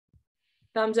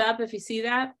Thumbs up if you see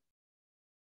that.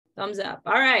 Thumbs up.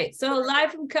 All right. So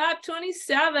live from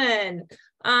COP27.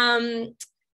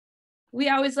 We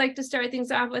always like to start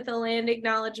things off with a land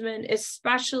acknowledgement,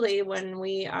 especially when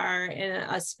we are in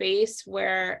a space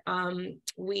where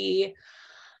we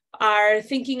are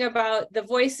thinking about the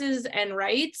voices and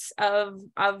rights of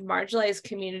marginalized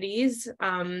communities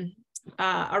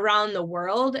around the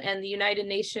world. And the United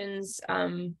Nations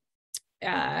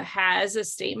has a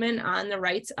statement on the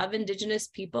rights of Indigenous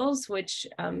peoples, which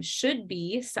should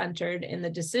be centered in the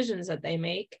decisions that they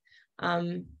make,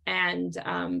 and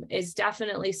is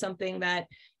definitely something that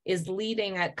is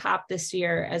leading at COP this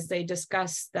year as they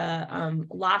discuss the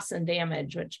loss and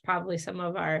damage, which probably some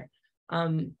of our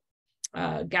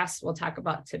guests will talk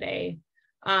about today.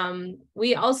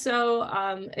 We also,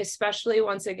 especially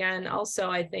once again, also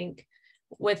I think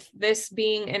with this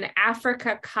being an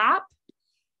Africa COP,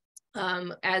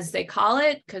 as they call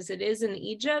it, because it is in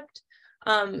Egypt,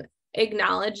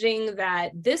 acknowledging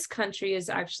that this country has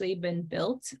actually been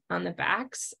built on the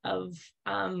backs of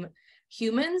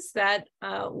humans that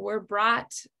were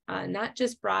brought, not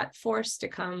just brought, forced to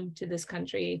come to this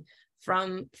country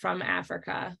from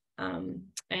Africa,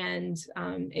 and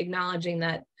acknowledging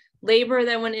that labor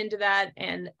that went into that,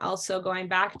 and also going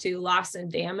back to loss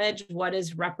and damage. What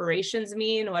does reparations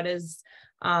mean? What does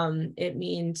it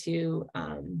mean to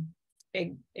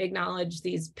acknowledge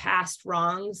these past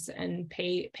wrongs and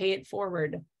pay it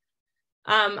forward?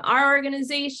 Our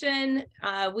organization,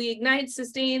 we ignite,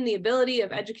 sustain the ability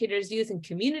of educators, youth, and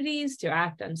communities to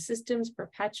act on systems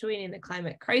perpetuating the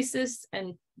climate crisis.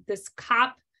 And this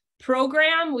COP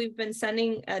program, we've been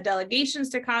sending delegations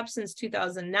to COP since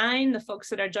 2009. The folks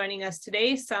that are joining us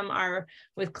today, some are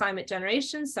with Climate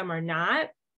Generation, some are not.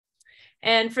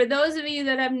 And for those of you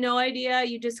that have no idea,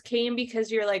 you just came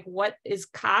because you're like, what is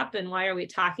COP and why are we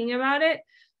talking about it?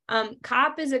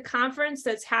 COP is a conference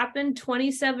that's happened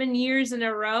 27 years in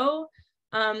a row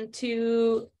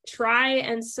to try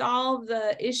and solve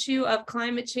the issue of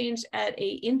climate change at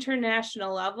an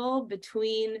international level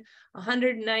between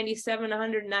 197,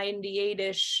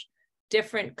 198-ish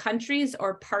different countries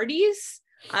or parties.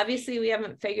 Obviously, we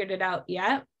haven't figured it out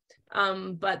yet,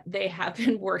 but they have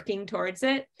been working towards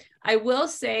it. I will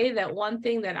say that one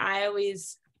thing that I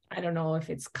always, I don't know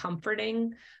if it's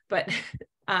comforting, but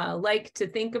like to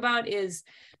think about is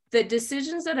the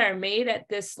decisions that are made at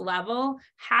this level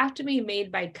have to be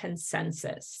made by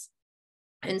consensus.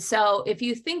 And so if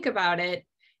you think about it,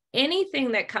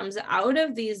 anything that comes out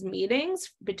of these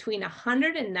meetings between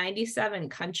 197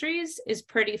 countries is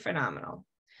pretty phenomenal.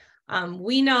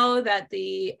 We know that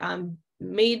the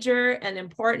major and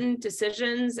important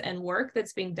decisions and work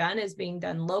that's being done is being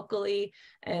done locally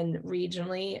and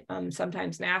regionally,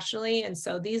 sometimes nationally. And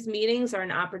so these meetings are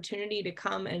an opportunity to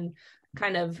come and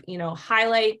kind of,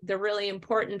 highlight the really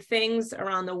important things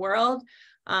around the world.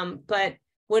 But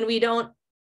when we don't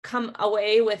come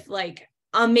away with like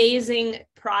amazing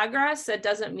progress, that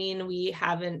doesn't mean we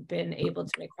haven't been able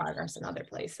to make progress in other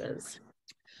places.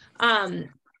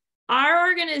 Our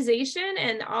organization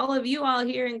and all of you all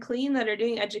here in Clean that are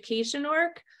doing education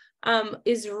work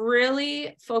is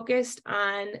really focused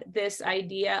on this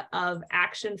idea of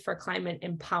action for climate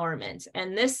empowerment.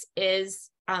 And this is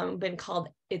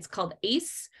it's called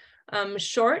ACE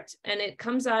short, and it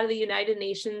comes out of the United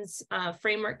Nations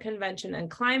Framework Convention on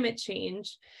Climate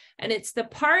Change. And it's the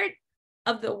part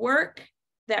of the work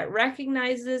that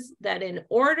recognizes that in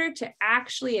order to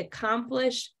actually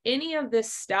accomplish any of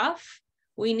this stuff,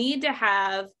 we need to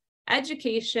have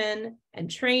education and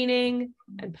training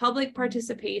and public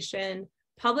participation,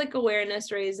 public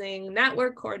awareness raising,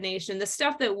 network coordination, the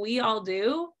stuff that we all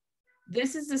do.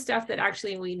 This is the stuff that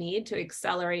actually we need to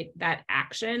accelerate that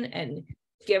action and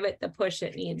give it the push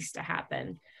it needs to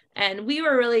happen. And we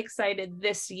were really excited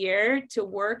this year to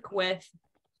work with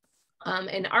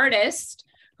an artist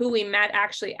who we met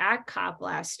actually at COP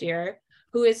last year,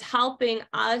 who is helping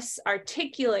us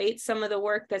articulate some of the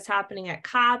work that's happening at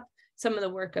COP, some of the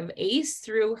work of ACE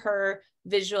through her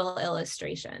visual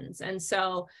illustrations. And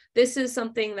so this is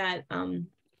something that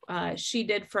she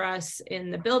did for us in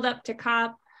the build up to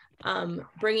COP,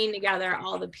 bringing together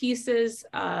all the pieces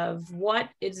of what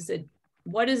does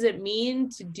it mean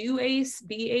to do ACE,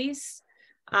 be ACE.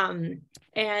 And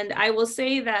I will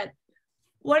say that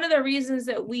one of the reasons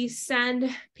that we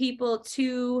send people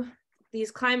to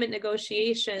these climate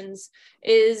negotiations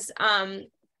is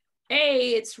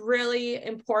it's really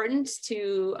important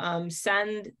to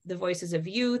send the voices of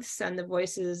youth, send the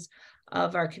voices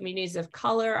of our communities of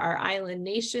color, our island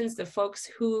nations, the folks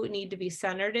who need to be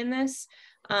centered in this,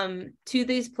 to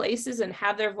these places and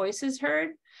have their voices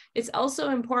heard. It's also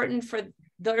important for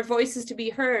their voices to be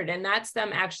heard. And that's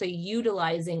them actually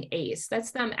utilizing ACE.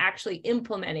 That's them actually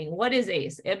implementing. What is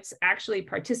ACE? It's actually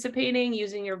participating,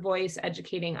 using your voice,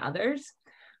 educating others.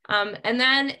 And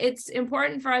then it's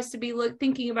important for us to be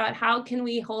thinking about how can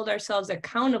we hold ourselves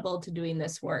accountable to doing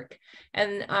this work.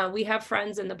 And we have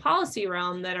friends in the policy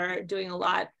realm that are doing a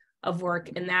lot of work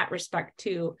in that respect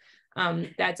too.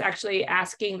 That's actually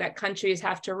asking that countries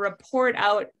have to report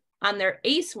out on their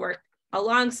ACE work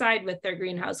alongside with their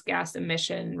greenhouse gas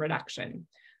emission reduction,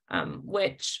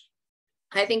 which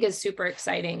I think is super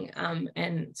exciting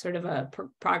and sort of a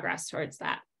progress towards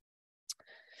that.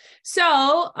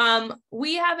 So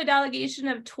we have a delegation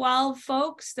of 12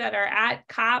 folks that are at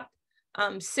COP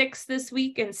 6 this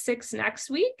week and 6 next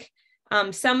week.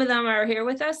 Some of them are here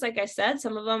with us, like I said.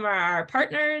 Some of them are our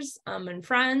partners and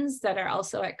friends that are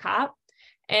also at COP.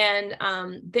 And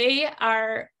they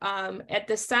are at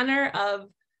the center of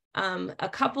a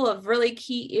couple of really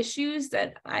key issues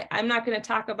that I'm not going to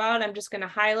talk about. I'm just going to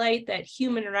highlight that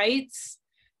human rights,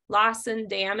 loss and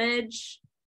damage,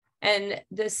 and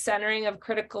this centering of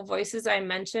critical voices I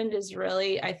mentioned is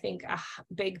really, I think, a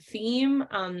big theme.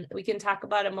 We can talk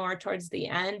about it more towards the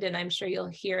end, and I'm sure you'll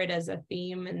hear it as a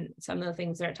theme and some of the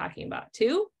things they're talking about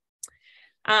too.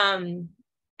 And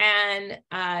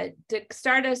to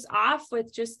start us off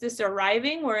with just this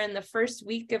arriving, we're in the first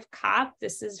week of COP.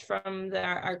 This is from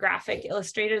our graphic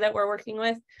illustrator that we're working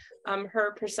with,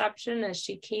 her perception as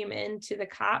she came into the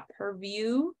COP, her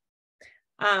view.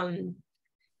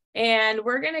 And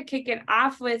we're going to kick it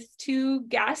off with 2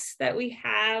 guests that we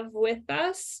have with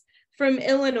us from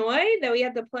Illinois that we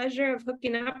had the pleasure of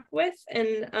hooking up with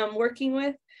and working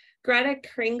with, Greta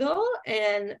Kringle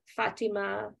and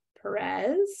Fatima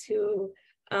Perez, who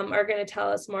are going to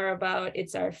tell us more about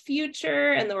It's Our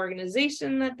Future and the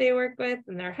organization that they work with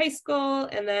in their high school.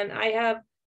 And then I have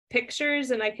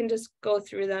pictures and I can just go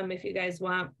through them if you guys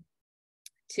want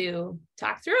to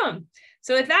talk through them.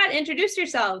 So with that, introduce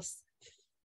yourselves.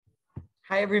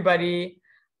 Hi, everybody.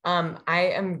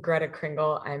 I am Greta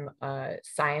Kringle. I'm a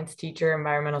science teacher,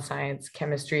 environmental science,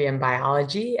 chemistry, and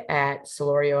biology at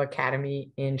Solorio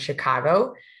Academy in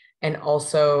Chicago, and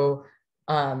also,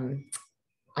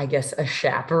 I guess, a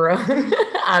chaperone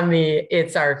on the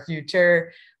It's Our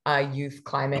Future youth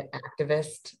climate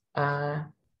activist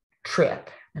trip.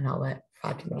 And I'll let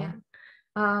Fatima. Yeah.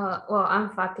 Well, I'm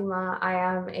Fatima. I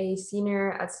am a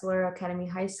senior at Solorio Academy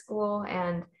High School,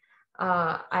 and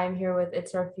I'm here with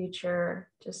It's Our Future,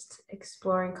 just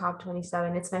exploring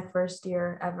COP27. It's my first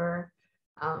year ever.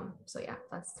 So yeah,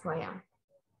 that's who I am.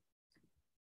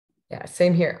 Yeah,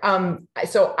 same here.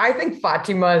 So I think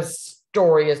Fatima's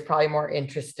story is probably more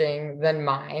interesting than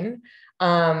mine,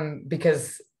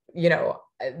 because, you know,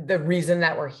 the reason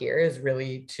that we're here is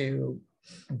really to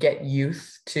get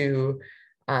youth to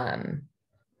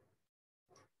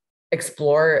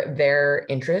explore their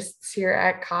interests here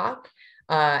at COP.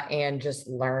 And just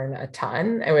learn a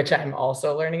ton, which I'm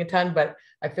also learning a ton, but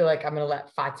I feel like I'm going to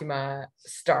let Fatima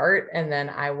start and then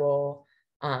I will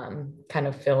kind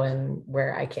of fill in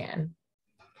where I can.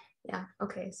 Yeah,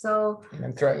 okay, so. And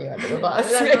I'm throwing you under the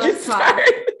bus.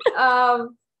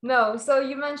 No, so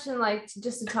you mentioned like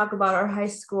just to talk about our high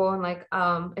school and like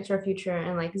It's Our Future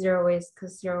and like zero waste,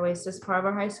 because zero waste is part of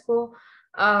our high school.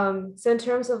 So in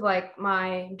terms of like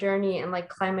my journey and like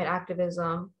climate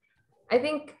activism, I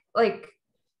think like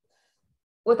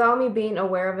without me being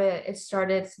aware of it, it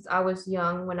started since I was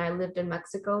young when I lived in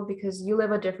Mexico, because you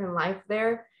live a different life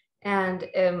there. And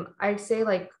I'd say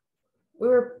like we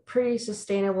were pretty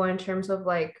sustainable in terms of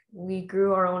like we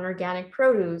grew our own organic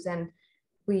produce and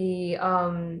we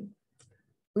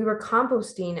were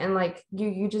composting, and like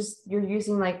you're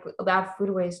using like that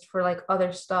food waste for like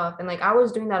other stuff. And like I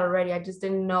was doing that already. I just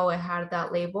didn't know it had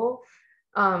that label.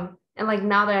 And like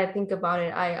now that I think about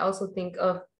it, I also think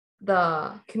of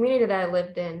the community that I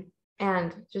lived in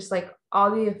and just like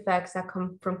all the effects that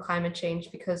come from climate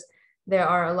change, because there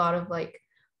are a lot of like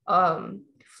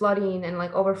flooding and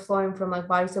like overflowing from like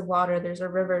bodies of water. There's a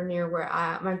river near where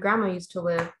my grandma used to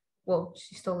live. Well,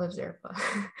 she still lives there, but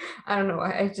I don't know.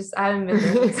 I haven't been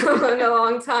there in a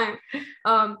long time.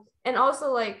 And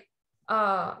also like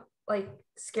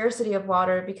scarcity of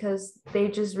water, because they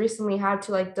just recently had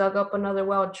to like dug up another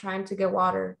well trying to get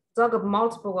water, dug up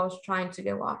multiple wells trying to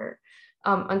get water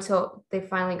until they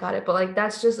finally got it. But like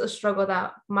that's just a struggle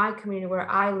that my community where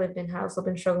I lived in has also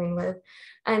been struggling with.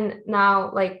 And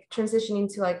now like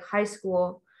transitioning to like high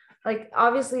school, like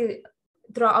obviously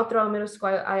throughout middle school,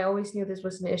 I always knew this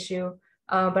was an issue,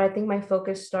 but I think my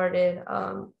focus started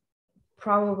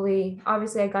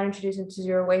obviously I got introduced into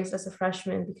zero waste as a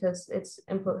freshman because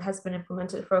has been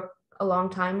implemented for a long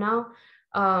time now.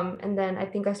 And then I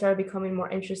think I started becoming more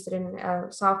interested in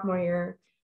sophomore year,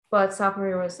 but sophomore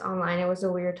year was online. It was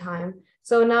a weird time.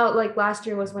 So now, like last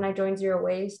year was when I joined Zero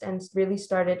Waste and really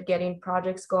started getting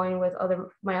projects going with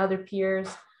my other peers,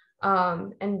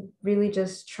 and really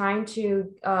just trying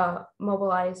to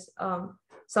mobilize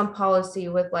some policy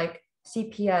with like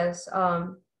CPS,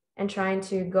 and trying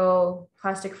to go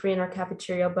plastic free in our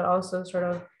cafeteria, but also sort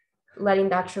of letting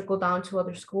that trickle down to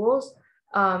other schools.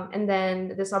 And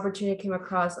then this opportunity came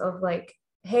across of like,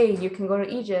 hey, you can go to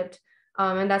Egypt.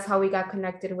 And that's how we got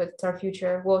connected with Our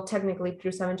Future. Well, technically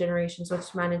through 7generations,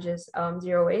 which manages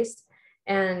Zero Waste.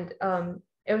 And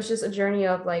it was just a journey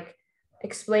of like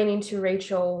explaining to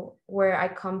Rachel where I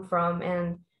come from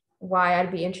and why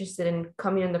I'd be interested in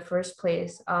coming in the first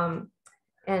place.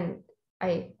 And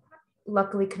I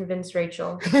luckily convinced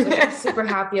Rachel, which I'm super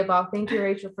happy about. Thank you,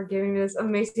 Rachel, for giving me this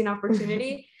amazing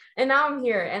opportunity. And now I'm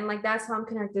here, and like that's how I'm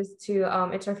connected to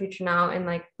It's Our Future now. And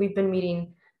like we've been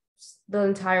meeting the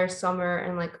entire summer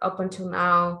and like up until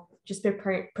now, just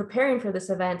preparing for this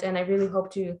event. And I really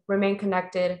hope to remain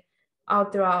connected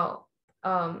out throughout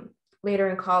later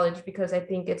in college, because I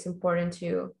think it's important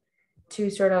to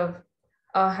sort of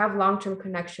have long-term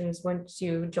connections once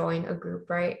you join a group,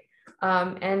 right?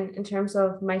 And in terms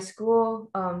of my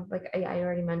school, like I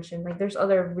already mentioned, like there's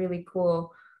other really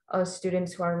cool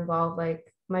students who are involved,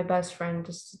 like my best friend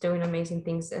just doing amazing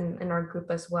things in our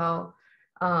group as well.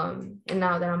 And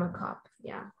now that I'm a cop,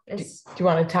 yeah. Do you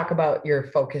want to talk about your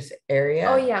focus area?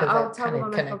 Oh yeah, I'll talk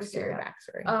about my focus area.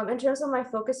 Backstory. In terms of my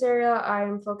focus area,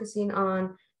 I'm focusing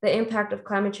on the impact of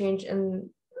climate change and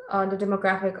the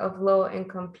demographic of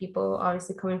low-income people,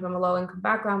 obviously coming from a low-income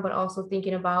background, but also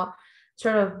thinking about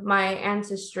sort of my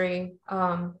ancestry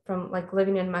from like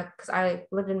living in because I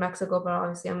lived in Mexico, but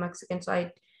obviously I'm Mexican, so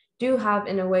I do have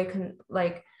in a way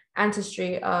like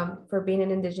ancestry for being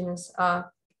an indigenous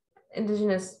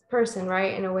person,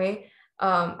 right? In a way,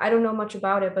 I don't know much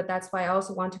about it, but that's why I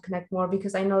also want to connect more,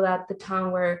 because I know that the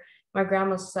town where my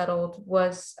grandma settled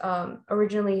was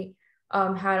originally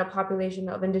had a population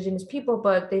of indigenous people,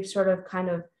 but they've sort of kind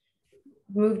of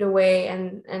moved away,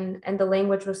 and the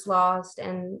language was lost,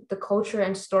 and the culture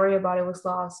and story about it was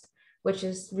lost, which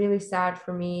is really sad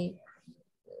for me,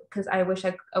 because I wish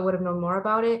I would have known more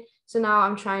about it. So now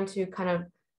I'm trying to kind of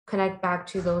connect back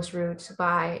to those roots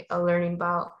by learning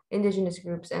about indigenous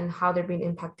groups and how they're being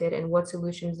impacted and what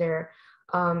solutions they're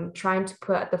trying to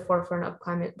put at the forefront of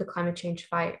the climate change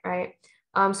fight, right?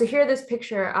 So here, this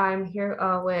picture, I'm here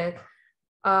with,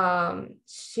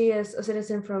 she is a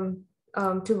citizen from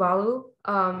Tuvalu,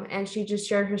 and she just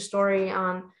shared her story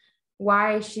on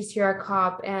why she's here at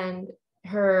COP, and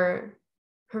her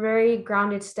very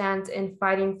grounded stance in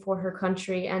fighting for her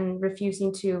country and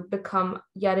refusing to become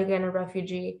yet again a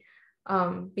refugee,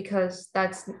 because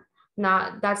that's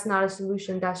not a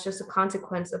solution. That's just a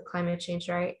consequence of climate change,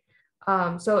 right?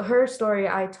 So her story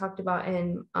I talked about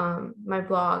in my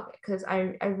blog, because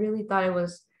I really thought it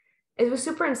was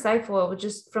super insightful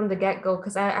just from the get-go,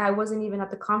 because I wasn't even at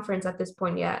the conference at this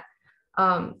point yet.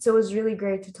 So it was really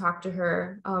great to talk to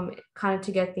her, kind of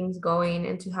to get things going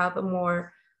and to have a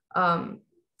more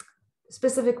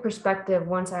specific perspective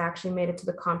once I actually made it to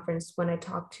the conference, when I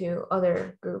talked to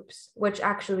other groups, which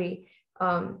actually,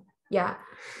 yeah,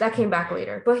 that came back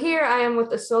later. But here I am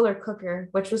with a solar cooker,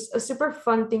 which was a super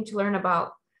fun thing to learn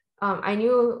about. I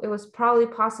knew it was probably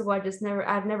possible.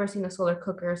 I've never seen a solar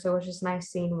cooker, so it was just nice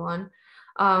seeing one.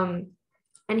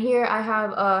 And here I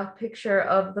have a picture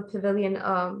of the pavilion,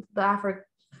 the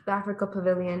Africa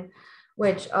Pavilion,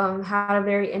 which had a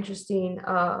very interesting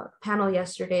panel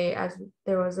yesterday, as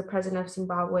there was the president of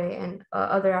Zimbabwe and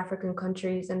other African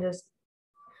countries, and just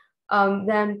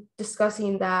them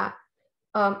discussing that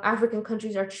African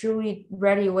countries are truly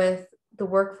ready with the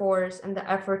workforce and the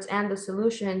efforts and the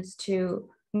solutions to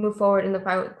move forward in the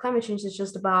fight with climate change. Is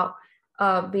just about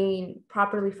being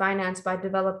properly financed by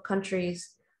developed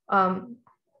countries.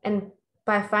 And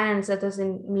by finance, that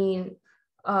doesn't mean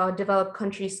developed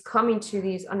countries coming to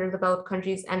these underdeveloped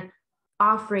countries and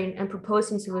offering and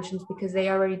proposing solutions, because they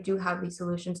already do have these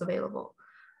solutions available.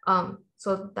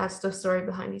 So that's the story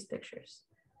behind these pictures.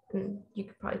 And you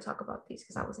could probably talk about these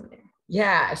because I wasn't there.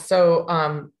 Yeah,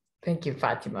 so thank you,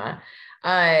 Fatima.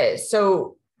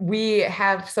 So we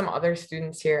have some other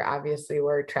students here. Obviously,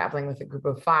 we're traveling with a group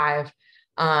of 5.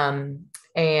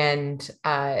 And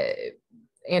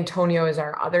Antonio is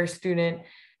our other student.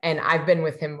 And I've been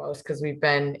with him most because we've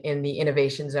been in the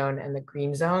innovation zone and the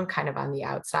green zone, kind of on the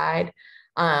outside.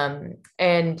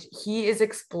 And he is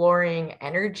exploring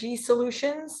energy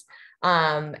solutions.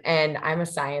 And I'm a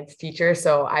science teacher,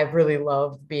 so I've really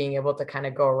loved being able to kind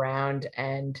of go around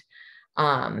and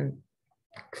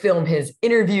film his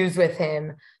interviews with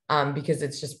him, because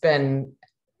it's just been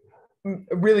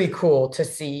really cool to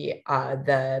see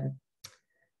the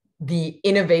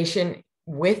innovation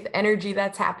with energy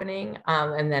that's happening.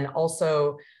 And then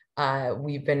also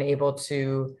we've been able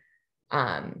to,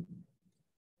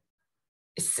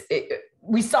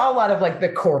 we saw a lot of like the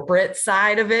corporate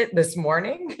side of it this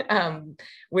morning,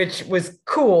 which was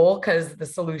cool because the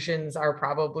solutions are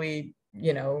probably,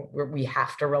 you know, we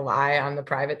have to rely on the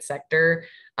private sector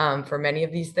for many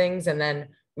of these things. And then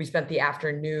we spent the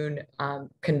afternoon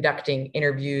conducting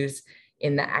interviews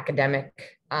in the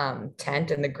academic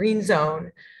tent in the green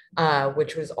zone,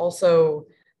 which was also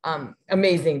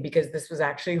amazing because this was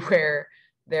actually where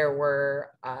there were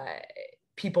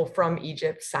people from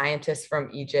Egypt, scientists from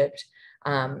Egypt,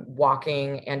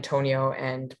 walking Antonio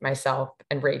and myself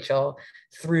and Rachel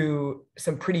through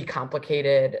some pretty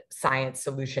complicated science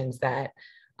solutions that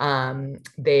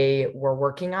they were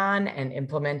working on and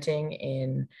implementing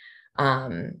in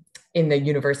the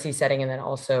university setting, and then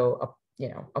also you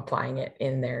know, applying it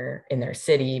in their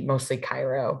city, mostly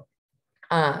Cairo.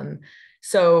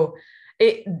 So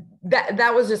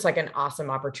that was just like an awesome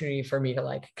opportunity for me to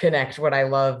like connect what I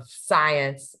love,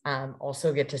 science,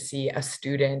 also get to see a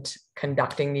student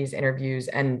conducting these interviews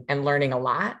and learning a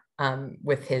lot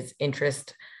with his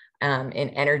interest in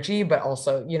energy, but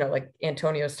also, you know, like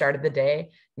Antonio started the day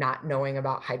not knowing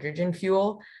about hydrogen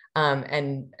fuel,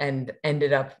 and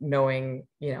ended up knowing,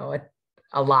 you know,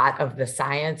 a lot of the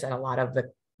science and a lot of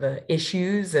the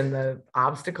issues and the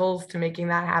obstacles to making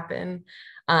that happen.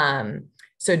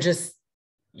 So just,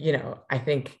 you know, I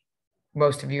think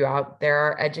most of you out there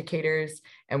are educators,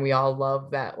 and we all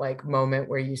love that like moment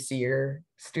where you see your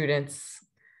students,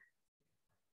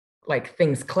 like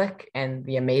things click and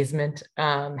the amazement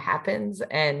happens.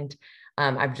 And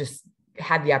I've just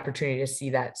had the opportunity to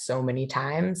see that so many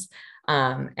times,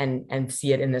 and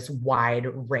see it in this wide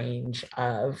range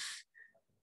of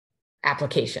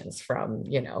applications, from,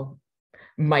 you know,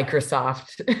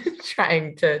 Microsoft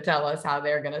trying to tell us how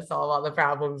they're going to solve all the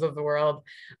problems of the world,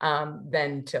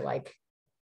 then to like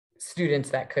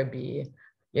students that could be,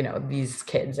 you know, these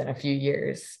kids in a few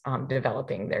years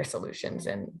developing their solutions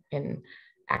in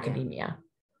academia.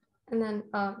 And then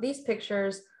these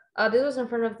pictures, this was in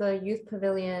front of the youth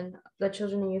pavilion, the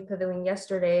children and youth pavilion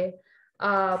yesterday.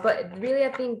 But really,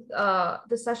 I think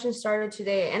the session started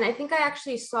today. And I think I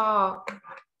actually saw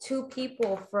 2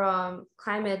 people from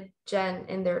Climate Gen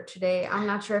in there today. I'm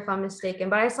not sure if I'm mistaken,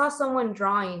 but I saw someone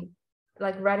drawing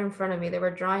like right in front of me. They were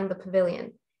drawing the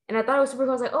pavilion. And I thought it was super cool.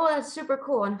 I was like, oh, that's super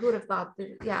cool. And who would have thought?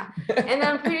 Yeah. And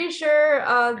I'm pretty sure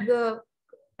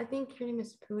I think your name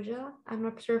is Pooja. I'm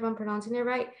not sure if I'm pronouncing it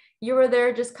right. You were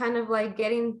there just kind of like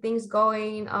getting things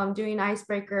going, doing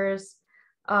icebreakers,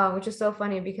 which is so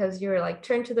funny because you were like,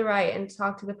 turn to the right and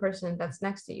talk to the person that's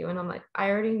next to you. And I'm like, I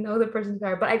already know the person's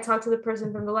there, but I talked to the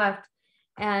person from the left.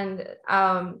 And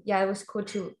yeah, it was cool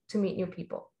to meet new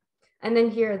people. And then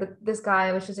here, this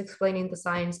guy was just explaining the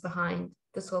science behind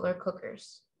the solar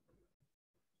cookers.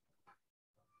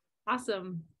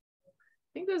 Awesome. I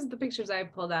think those are the pictures I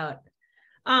pulled out.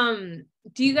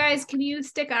 Do you guys, can you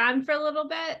stick on for a little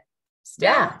bit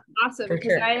still? Yeah, awesome,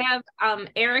 because sure. I have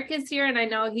Eric is here, and I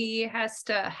know he has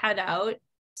to head out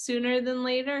sooner than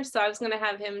later, so I was going to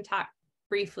have him talk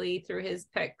briefly through his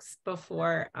picks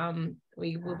before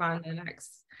we move on to the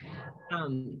next.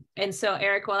 And so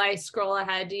Eric, while I scroll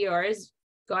ahead to yours,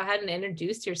 go ahead and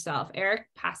introduce yourself. Eric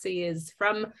Passy is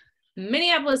from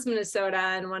Minneapolis, Minnesota,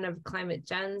 and one of Climate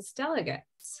Gen's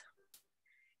delegates.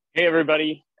 Hey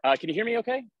everybody. Can you hear me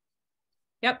okay?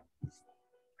 Yep.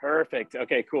 Perfect.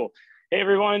 Okay, cool. Hey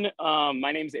everyone.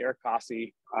 My name is Eric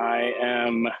Passy. I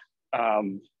am,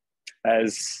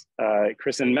 as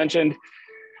Kristen mentioned,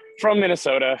 from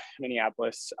Minnesota,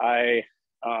 Minneapolis. I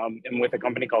am with a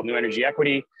company called New Energy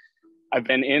Equity. I've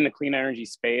been in the clean energy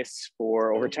space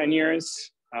for over 10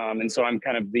 years. And so I'm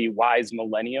kind of the wise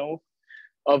millennial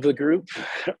of the group.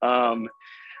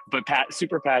 But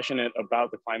super passionate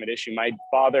about the climate issue. My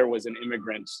father was an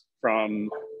immigrant from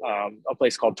a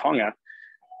place called Tonga,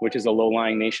 which is a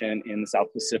low-lying nation in the South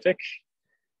Pacific.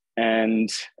 And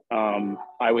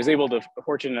I was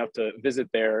fortunate enough to visit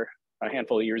there a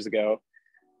handful of years ago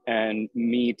and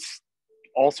meet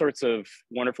all sorts of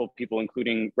wonderful people,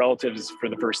 including relatives for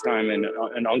the first time, and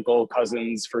an uncle,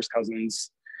 cousins, first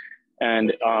cousins.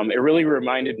 And it really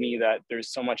reminded me that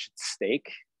there's so much at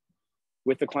stake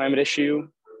with the climate issue.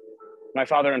 My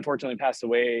father unfortunately passed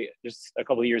away just a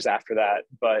couple of years after that,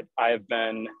 but I have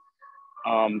been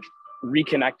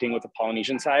reconnecting with the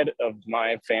Polynesian side of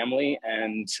my family,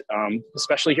 and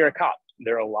especially here at COP.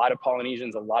 There are a lot of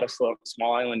Polynesians, a lot of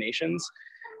small island nations,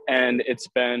 And it's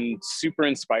been super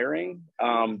inspiring.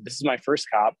 This is my first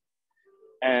COP,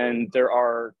 and there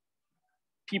are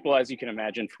people, as you can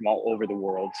imagine, from all over the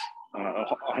world,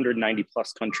 190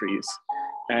 plus countries.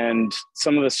 And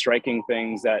some of the striking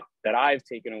things that I've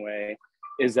taken away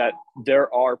is that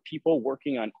there are people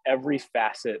working on every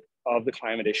facet of the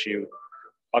climate issue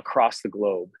across the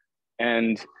globe.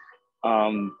 And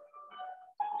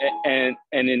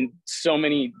in so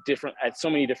many different, at so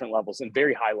many different levels and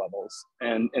very high levels.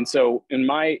 And so in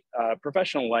my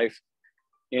professional life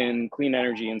in clean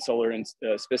energy and solar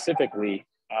specifically,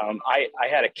 I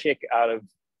had a kick out of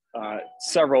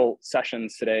several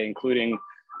sessions today, including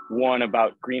one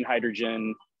about green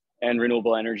hydrogen and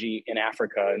renewable energy in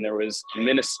Africa. And there was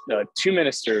two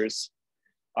ministers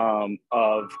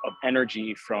of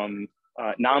energy from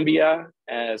Nambia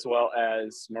as well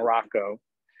as Morocco,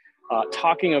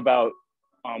 talking about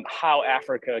how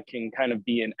Africa can kind of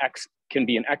be an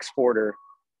exporter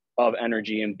of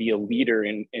energy and be a leader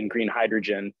in green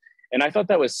hydrogen. And I thought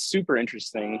that was super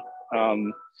interesting.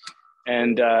 You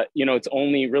know, it's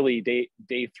only really day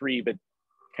 3, but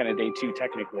kind of day 2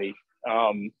 technically,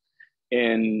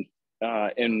 in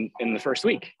the first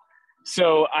week.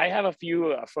 So I have a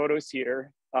few photos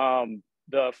here.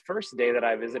 The first day that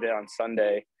I visited on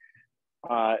Sunday,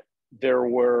 there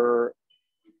were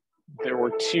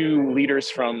 2 leaders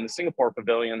from the Singapore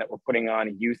Pavilion that were putting on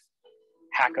a youth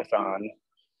hackathon,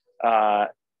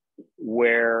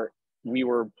 where we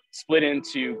were split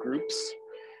into groups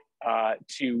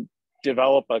to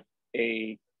develop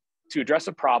to address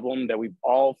a problem that we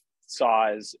all saw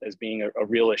as being a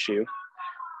real issue,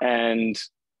 and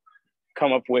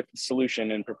come up with a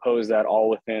solution and propose that all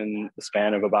within the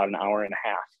span of about an hour and a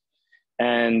half.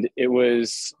 And it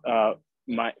was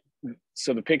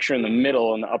so the picture in the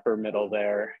middle, in the upper middle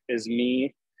there, is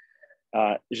me,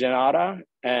 Janara,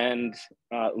 and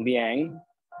Liang.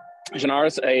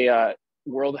 Janara's a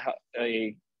World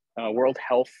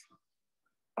Health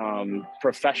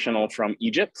professional from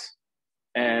Egypt,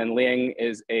 and Liang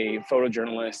is a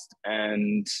photojournalist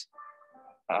and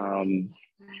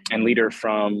leader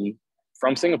from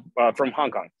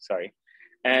Hong Kong. Sorry,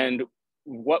 and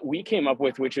what we came up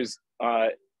with, which is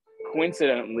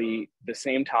coincidentally the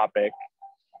same topic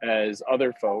as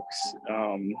other folks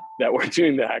that were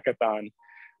doing the hackathon,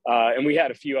 and we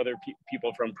had a few other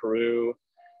people from Peru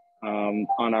on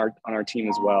our team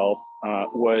as well,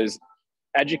 was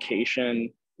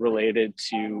education related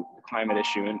to the climate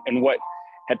issue. And what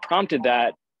had prompted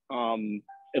that,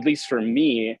 at least for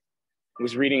me,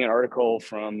 was reading an article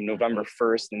from November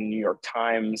 1st in the New York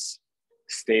Times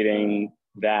stating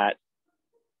that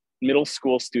middle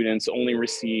school students only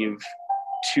receive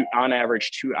on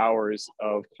average 2 hours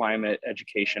of climate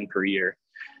education per year.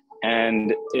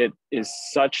 And it is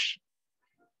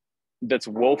that's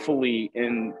woefully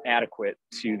inadequate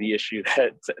to the issue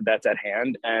that's at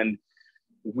hand. And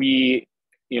we,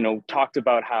 talked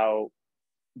about how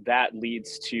that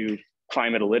leads to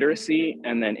climate illiteracy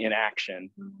and then inaction.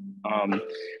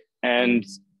 And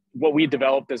what we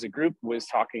developed as a group was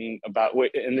talking about,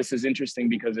 and this is interesting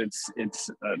because it's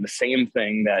the same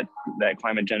thing that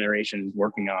Climate Generation is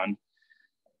working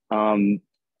on,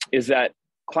 is that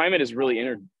climate is really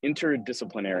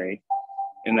interdisciplinary,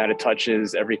 in that it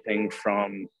touches everything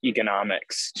from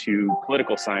economics to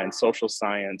political science, social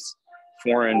science,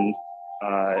 foreign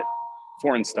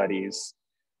studies,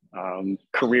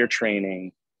 career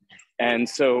training. And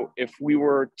so if we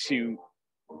were to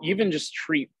even just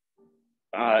treat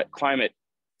climate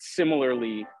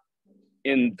similarly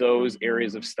in those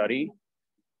areas of study,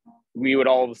 we would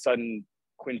all of a sudden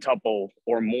quintuple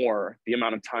or more the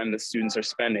amount of time that students are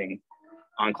spending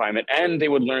on climate, and they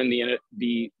would learn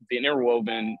the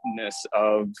interwovenness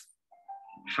of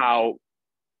how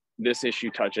this issue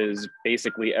touches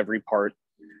basically every part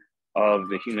of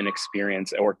the human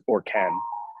experience, or can.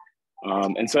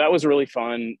 And so that was really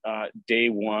fun, day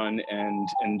 1, and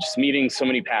just meeting so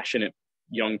many passionate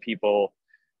young people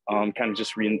kind of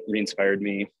just re-inspired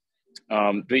me.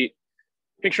 The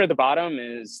picture at the bottom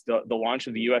is the launch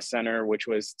of the US Center, which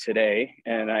was today,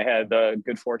 and I had the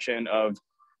good fortune of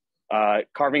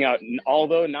carving out,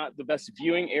 although not the best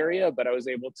viewing area, but I was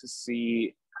able to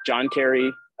see John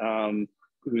Kerry,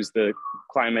 who's the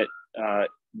climate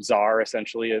czar,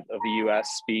 essentially, of the US,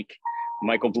 speak,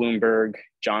 Michael Bloomberg,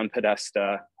 John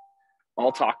Podesta,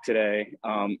 all talk today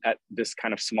at this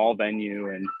kind of small venue.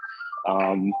 And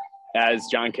as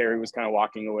John Kerry was kind of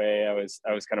walking away, I was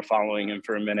kind of following him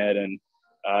for a minute, and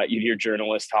you'd hear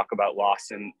journalists talk about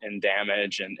loss and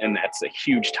damage, and that's a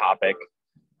huge topic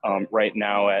right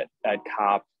now at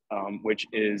COP, which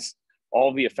is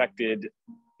all the affected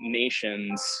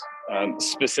nations,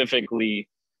 specifically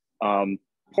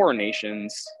poorer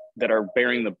nations that are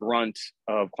bearing the brunt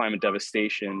of climate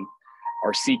devastation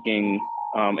are seeking,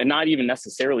 and not even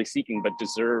necessarily seeking, but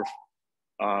deserve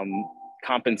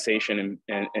compensation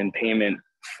and payment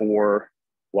for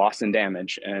loss and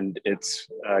damage. And it's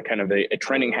kind of a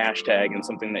trending hashtag, and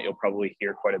something that you'll probably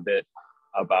hear quite a bit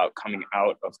about coming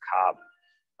out of COP.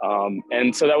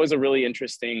 And so that was a really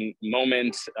interesting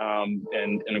moment.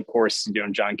 And of course,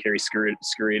 John Kerry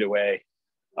scurried away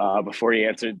before he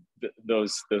answered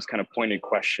those kind of pointed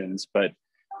questions. But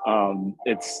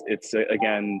it's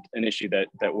again an issue that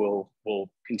we'll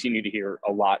continue to hear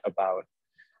a lot about.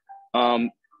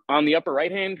 On the upper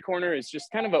right-hand corner is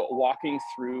just kind of a walking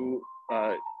through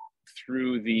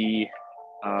the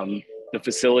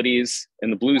facilities in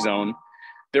the blue zone.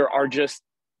 There are just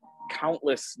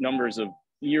countless numbers of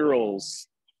murals,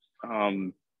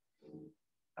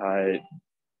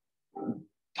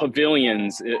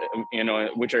 pavilions,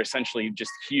 which are essentially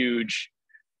just huge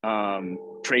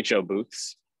trade show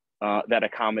booths that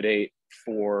accommodate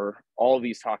for all of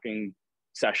these talking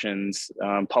sessions,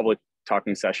 public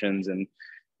talking sessions,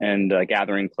 and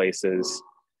gathering places,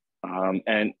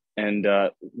 and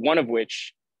one of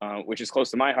which is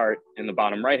close to my heart, in the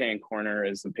bottom right-hand corner,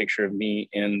 is the picture of me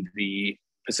in the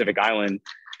Pacific Island,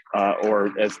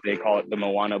 or as they call it, the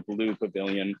Moana Blue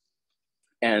Pavilion.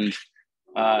 And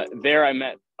there I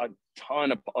met a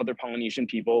ton of other Polynesian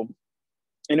people.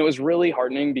 And it was really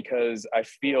heartening, because I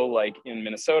feel like in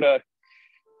Minnesota,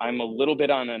 I'm a little bit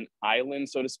on an island,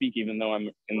 so to speak, even though I'm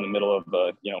in the middle of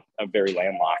I'm very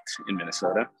landlocked in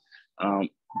Minnesota.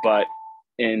 But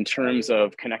in terms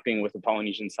of connecting with the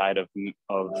Polynesian side of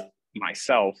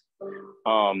myself,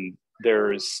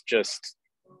 there's just,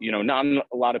 not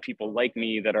a lot of people like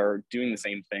me that are doing the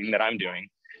same thing that I'm doing.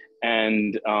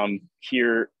 And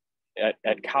here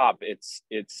at COP, it's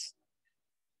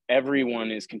everyone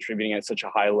is contributing at such a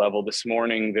high level. This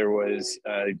morning, there was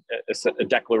a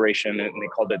declaration, and they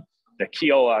called it the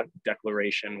Kioa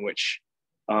Declaration, which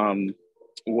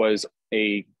was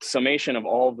a summation of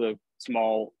all the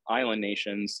small island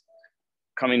nations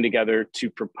coming together to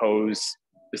propose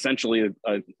essentially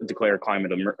declare a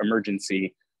climate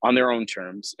emergency on their own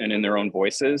terms and in their own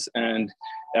voices. And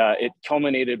it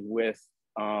culminated with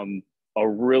a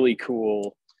really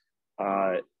cool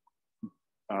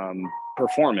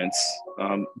performance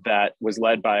that was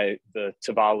led by the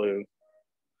Tuvalu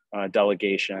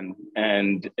delegation.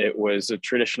 And it was a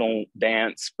traditional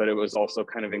dance, but it was also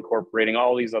kind of incorporating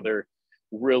all these other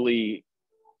really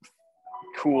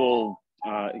cool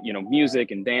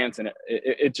music and dance. And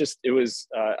I was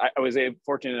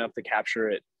fortunate enough to capture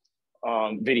it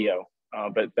video,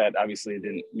 but that obviously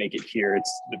didn't make it here.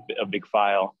 It's a big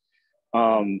file.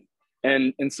 And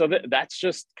so that's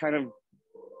just kind of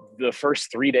the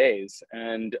first 3 days.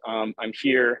 And I'm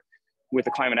here with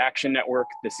the Climate Action Network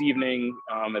this evening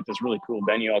at this really cool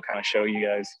venue I'll kind of show you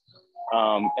guys.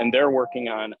 And they're working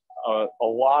on a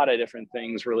lot of different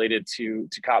things related to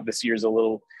COP. This year's a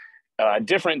little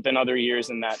different than other years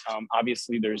in that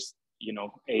obviously there's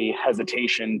a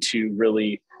hesitation to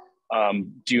really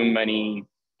do many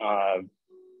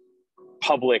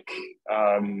public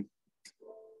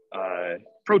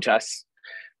protests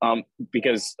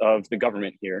because of the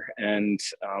government here, and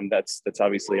that's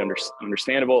obviously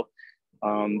understandable.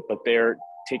 But they're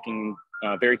taking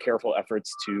very careful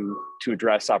efforts to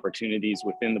address opportunities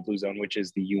within the Blue Zone, which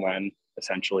is the UN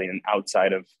essentially, and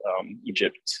outside of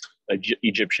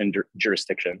Egyptian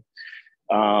jurisdiction.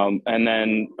 And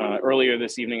then earlier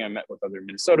this evening, I met with other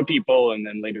Minnesota people, and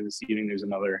then later this evening, there's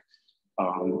another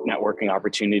networking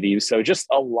opportunity. So just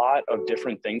a lot of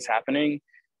different things happening,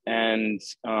 and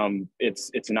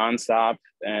it's nonstop.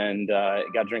 And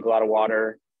got to drink a lot of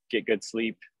water, get good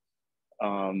sleep.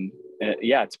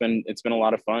 Yeah, it's been a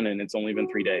lot of fun, and it's only been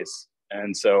 3 days.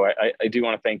 And so I do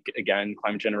want to thank again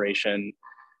Climate Generation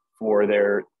for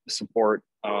their support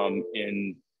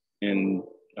in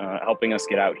helping us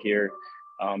get out here,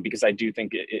 because I do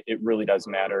think it really does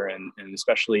matter, and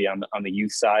especially on the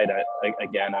youth side.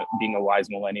 Again, being a wise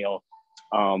millennial,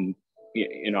 I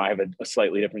have a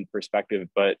slightly different perspective,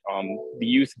 but the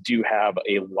youth do have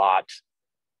a lot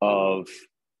of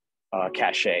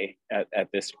cachet at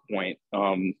this point,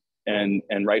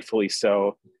 and rightfully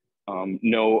so.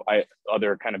 No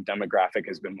other kind of demographic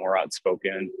has been more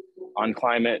outspoken on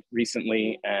climate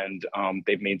recently, and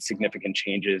they've made significant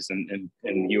changes in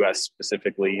the U.S.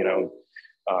 specifically.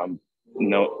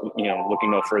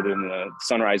 Looking no further than the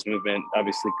Sunrise Movement,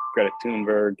 obviously Greta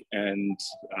Thunberg and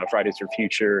Fridays for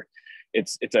Future.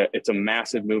 It's a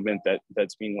massive movement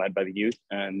that's being led by the youth,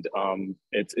 and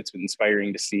it's been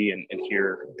inspiring to see and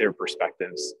hear their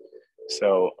perspectives.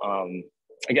 So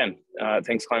again,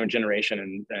 thanks Climate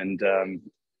Generation, and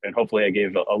hopefully I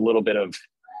gave a little bit of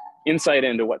insight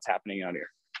into what's happening out here.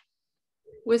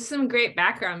 With some great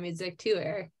background music too,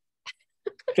 Eric.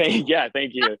 Thank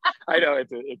you. I know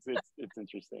it's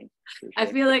interesting. Sure. I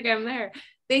feel like I'm there.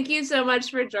 Thank you so much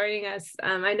for joining us.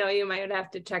 I know you might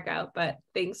have to check out, but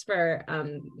thanks for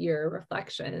your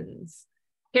reflections.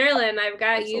 Carolyn, I've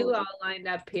got you all lined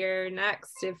up here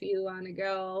next if you want to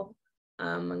go.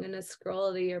 I'm going to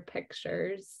scroll to your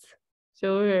pictures.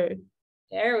 Sure.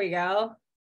 There we go.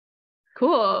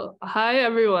 Cool. Hi,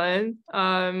 everyone.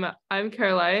 I'm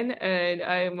Caroline, and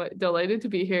I'm delighted to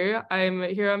be here. I'm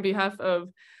here on behalf of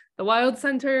the Wild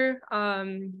Center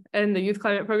and the Youth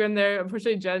Climate Program there.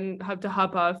 Unfortunately, Jen had to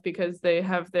hop off because they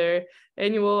have their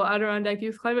annual Adirondack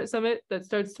Youth Climate Summit that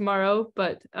starts tomorrow,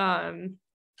 but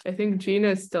I think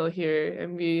Gina's still here,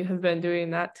 and we have been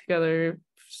doing that together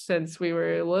since we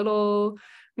were little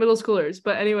middle schoolers.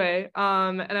 But anyway,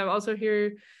 and I'm also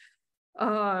here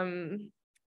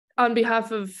on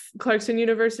behalf of Clarkson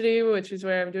University, which is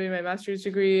where I'm doing my master's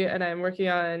degree, and I'm working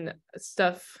on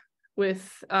stuff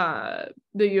with the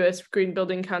U.S. Green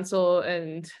Building Council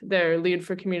and their Lead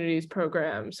for Communities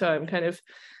program. So I'm kind of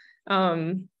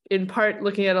in part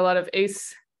looking at a lot of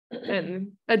ACE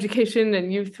and education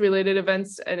and youth related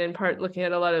events, and in part looking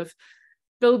at a lot of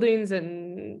buildings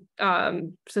and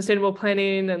sustainable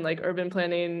planning and like urban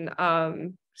planning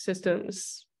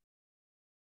systems.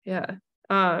 Yeah.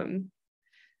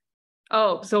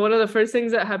 Oh, so one of the first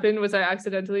things that happened was I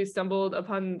accidentally stumbled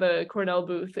upon the Cornell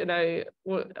booth, and I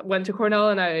went to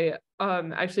Cornell, and I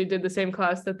actually did the same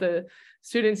class that the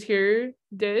students here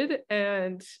did,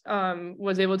 and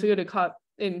was able to go to COP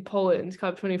in Poland,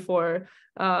 COP24,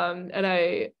 and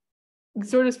I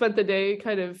sort of spent the day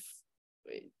kind of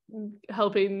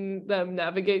helping them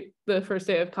navigate the first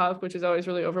day of COP, which is always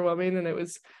really overwhelming, and it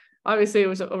was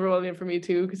overwhelming for me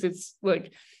too, because it's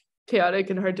like chaotic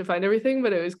and hard to find everything,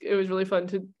 but it was really fun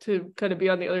to kind of be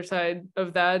on the other side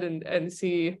of that and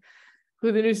see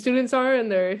who the new students are,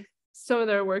 and some of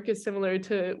their work is similar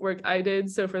to work I did.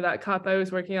 So for that COP, I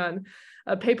was working on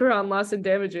a paper on loss and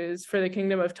damages for the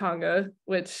Kingdom of Tonga,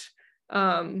 which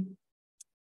at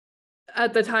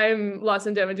the time, loss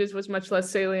and damages was much less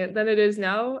salient than it is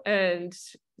now, and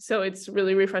so it's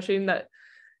really refreshing that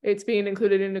it's being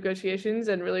included in negotiations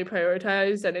and really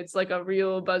prioritized, and it's like a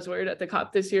real buzzword at the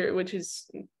COP this year, which is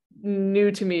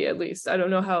new to me, at least. I don't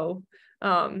know how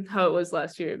it was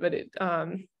last year, but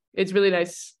it's really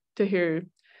nice to hear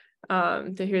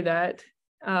that.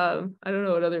 I don't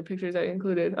know what other pictures I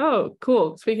included. Oh,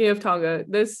 cool. Speaking of Tonga,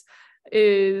 this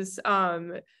is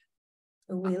Willie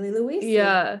Louise.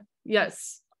 Yeah,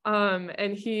 yes.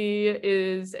 And he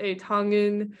is a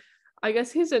Tongan, I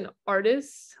guess he's an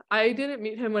artist. I didn't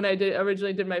meet him when I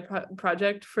originally did my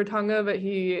project for Tonga, but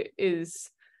he is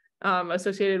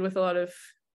associated with a lot of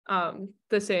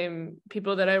the same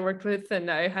people that I worked with, and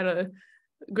I had a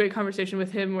great conversation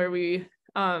with him where we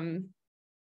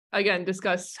again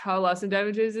discussed how loss and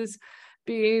damages is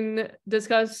being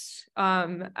discussed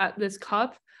at this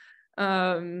COP,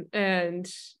 and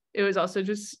it was also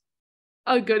just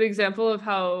a good example of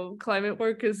how climate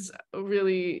work is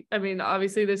really, I mean,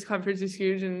 obviously this conference is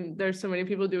huge and there's so many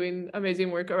people doing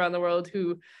amazing work around the world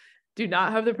who do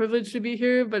not have the privilege to be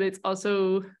here, but it's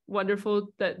also wonderful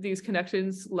that these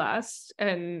connections last,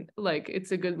 and like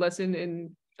it's a good lesson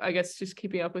in, I guess, just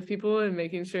keeping up with people and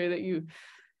making sure that you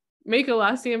make a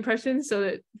lasting impression so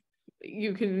that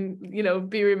you can,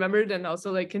 be remembered, and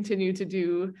also like continue to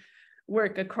do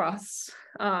work across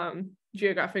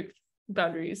geographic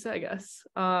boundaries, I guess.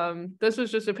 This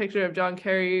was just a picture of John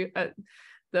Kerry at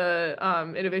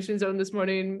the Innovation Zone this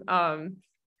morning,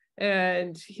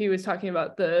 and he was talking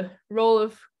about the role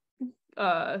of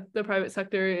the private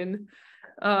sector in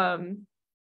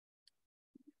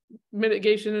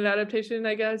mitigation and adaptation,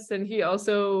 I guess. And he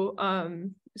also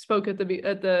spoke at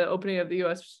the opening of the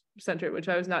U.S. Center, which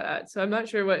I was not at, so I'm not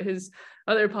sure what his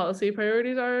other policy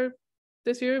priorities are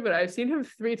this year, but I've seen him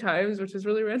 3 times, which is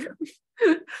really random.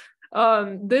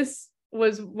 This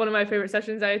was one of my favorite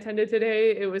sessions I attended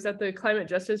today. It was at the Climate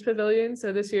Justice Pavilion.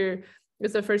 So this year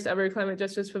it's the first ever Climate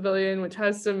Justice Pavilion, which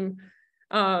has some,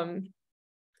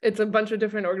 it's a bunch of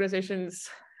different organizations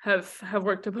have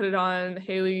worked to put it on.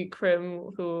 Haley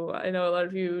Krim, who I know a lot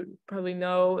of you probably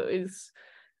know, is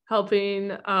helping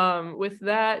with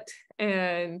that.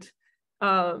 And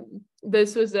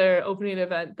this was their opening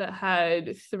event that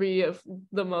had 3 of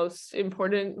the most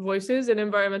important voices in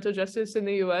environmental justice in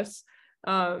the US.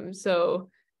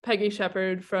 So Peggy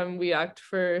Shepard from We Act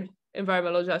for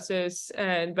Environmental Justice,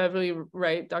 and Beverly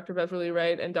Wright, Dr. Beverly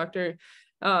Wright, and Dr.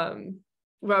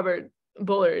 Robert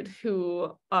Bullard,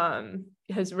 who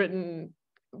has written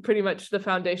pretty much the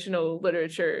foundational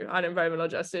literature on environmental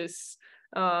justice.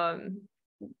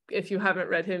 If you haven't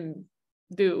read him,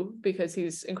 do, because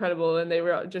he's incredible, and they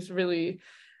were just really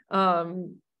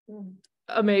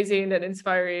amazing and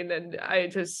inspiring, and I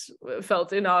just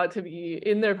felt in awe to be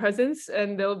in their presence.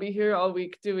 And they'll be here all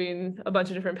week doing a bunch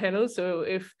of different panels, so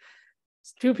if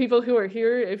two people who are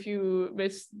here, if you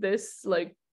miss this,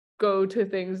 like, go to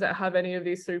things that have any of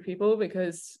these three people,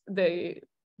 because they,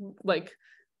 like,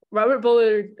 Robert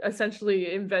Bullard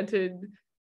essentially invented,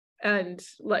 and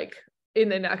like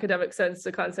in an academic sense,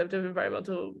 the concept of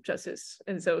environmental justice.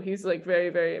 And so he's like very,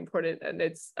 very important, and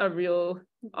it's a real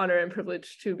honor and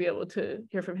privilege to be able to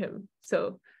hear from him.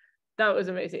 So that was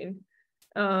amazing.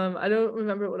 I don't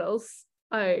remember what else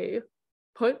I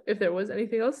put, if there was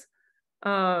anything else.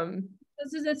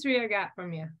 Those are the three I got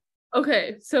from you.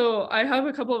 Okay, so I have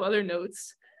a couple of other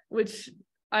notes, which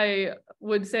I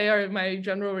would say are my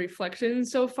general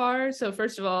reflections so far. So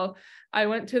first of all, I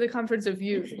went to the Conference of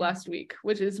Youth last week,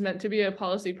 which is meant to be a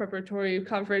policy preparatory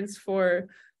conference for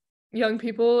young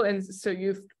people, and so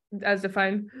youth as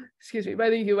defined, by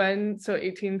the UN, so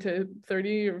 18 to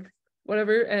 30 or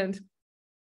whatever. And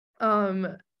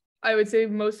I would say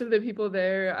most of the people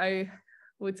there, I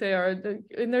would say, are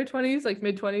in their 20s, like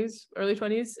mid-20s, early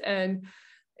 20s, and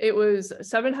it was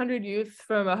 700 youth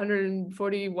from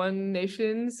 141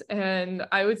 nations, and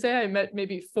I would say I met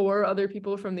maybe 4 other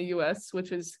people from the US,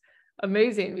 which is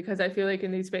amazing, because I feel like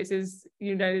in these spaces, the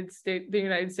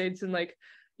United States and like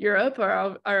Europe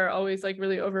are always like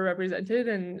really overrepresented,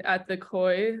 and at the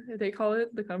COI, they call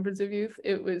it, the Conference of Youth,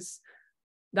 that was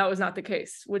not the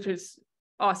case, which is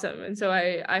awesome. And so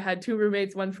I had 2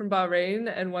 roommates, one from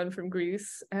Bahrain and one from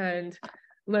Greece, and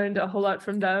learned a whole lot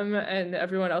from them and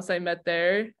everyone else I met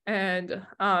there. And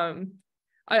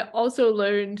I also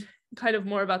learned kind of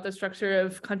more about the structure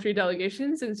of country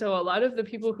delegations. And so a lot of the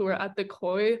people who are at the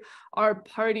COI are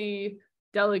party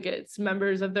delegates,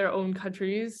 members of their own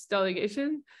country's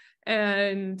delegation.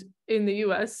 And in the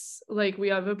US, like, we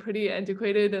have a pretty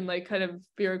antiquated and like kind of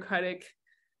bureaucratic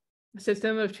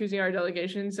system of choosing our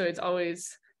delegation. So it's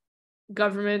always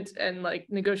government and like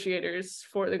negotiators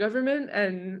for the government,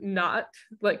 and not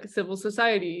like civil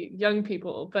society, young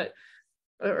people, but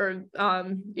or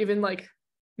even like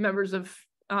members of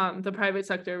the private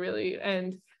sector, really.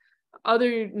 And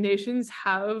other nations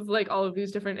have like all of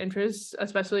these different interests,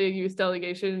 especially a youth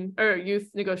delegation or youth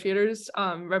negotiators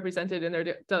represented in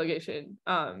their delegation.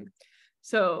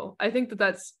 So I think that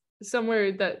that's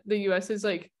somewhere that the US is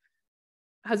like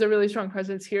has a really strong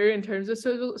presence here in terms of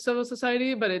civil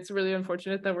society, but it's really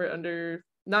unfortunate that we're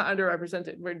not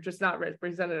underrepresented. We're just not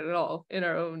represented at all in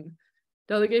our own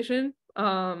delegation.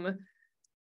 What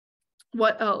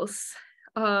else?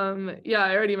 Yeah,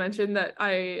 I already mentioned that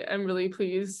I am really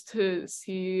pleased to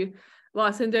see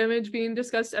loss and damage being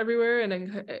discussed everywhere, and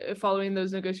I'm following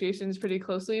those negotiations pretty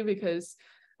closely because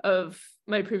of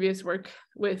my previous work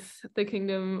with the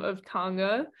Kingdom of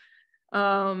Tonga.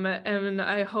 And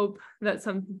I hope that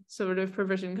some sort of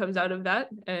provision comes out of that,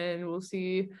 and we'll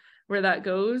see where that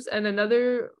goes. And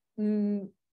another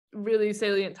really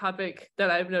salient topic that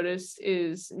I've noticed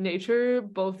is nature,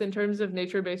 both in terms of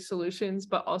nature-based solutions,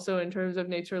 but also in terms of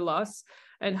nature loss,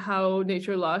 and how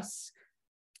nature loss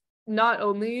not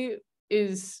only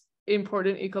is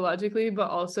important ecologically, but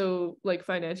also like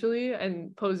financially,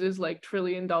 and poses like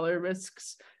trillion-dollar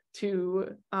risks to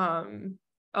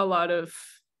a lot of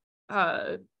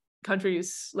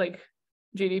countries, like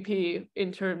GDP,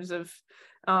 in terms of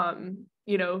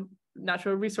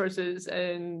natural resources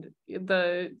and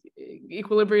the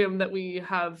equilibrium that we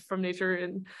have from nature.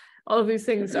 And all of these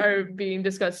things are being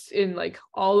discussed in like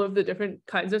all of the different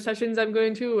kinds of sessions I'm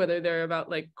going to, whether they're about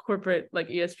like corporate, like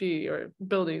ESG or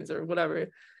buildings or whatever.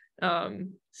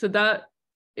 So that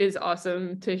is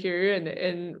awesome to hear.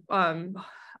 And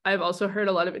I've also heard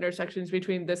a lot of intersections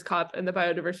between this COP and the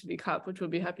biodiversity COP, which will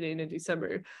be happening in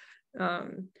December.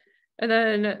 And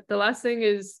then the last thing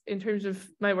is, in terms of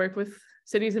my work with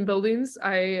cities and buildings,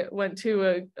 I went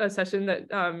to a session that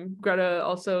Greta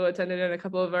also attended, and a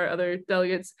couple of our other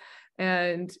delegates,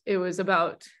 and it was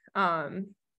about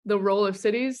the role of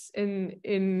cities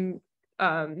in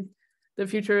the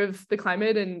future of the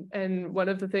climate. And one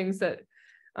of the things that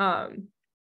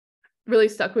really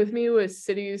stuck with me was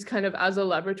cities kind of as a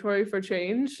laboratory for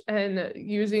change, and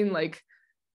using like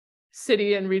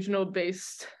city and regional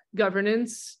based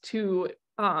governance to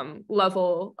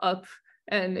level up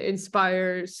and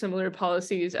inspire similar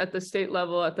policies at the state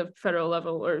level, at the federal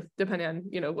level, or depending on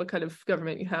what kind of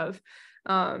government you have.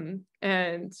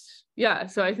 And yeah,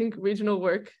 so I think regional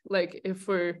work, like if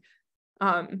we're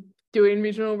doing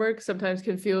regional work sometimes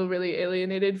can feel really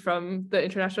alienated from the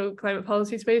international climate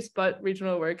policy space, but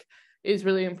regional work is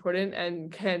really important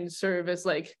and can serve as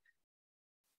like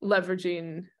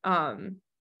leveraging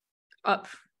up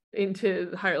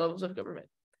into higher levels of government.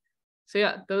 So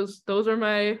yeah, those are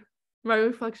my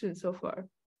reflections so far.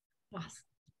 Awesome.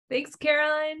 Thanks,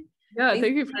 Caroline. Yeah,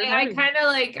 thank you for I kind of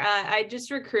like, I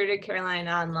just recruited Caroline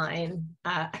online.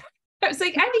 I was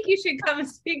like, I think you should come and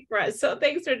speak for us. So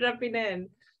thanks for jumping in.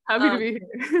 Happy to be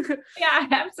here. Yeah,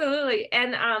 absolutely.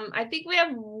 And I think we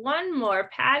have one more.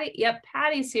 Patty. Yep,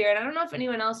 Patty's here. And I don't know if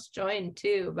anyone else joined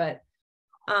too, but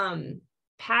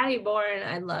Patty Bourne,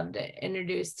 I'd love to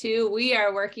introduce too. We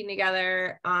are working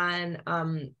together on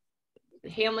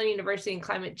Hamline University and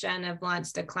Climate Gen have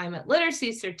launched a climate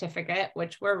literacy certificate,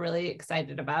 which we're really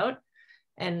excited about.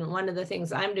 And one of the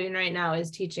things I'm doing right now is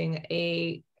teaching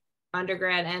a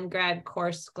undergrad and grad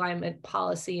course, climate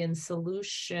policy and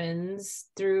solutions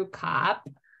through COP,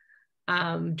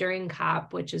 during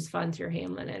COP, which is fun through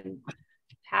Hamline. And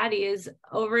Patty is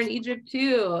over in Egypt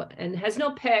too, and has no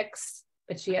pics,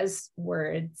 but she has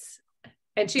words.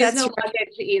 And she has no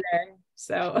luggage either.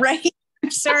 So right.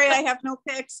 Sorry, I have no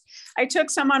pics. I took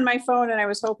some on my phone and I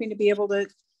was hoping to be able to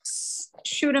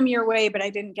shoot them your way, but I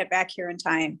didn't get back here in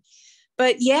time.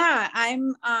 But yeah,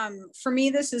 I'm, for me,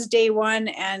 this is day one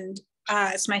and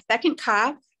it's my second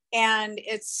COP and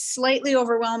it's slightly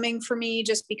overwhelming for me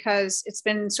just because it's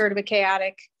been sort of a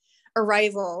chaotic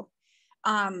arrival.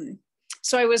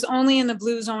 So I was only in the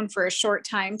blue zone for a short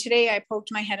time today. I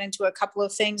poked my head into a couple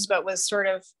of things, but was sort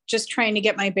of just trying to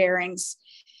get my bearings.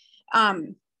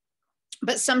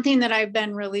 But something that I've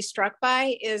been really struck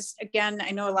by is, again,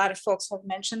 I know a lot of folks have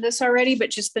mentioned this already,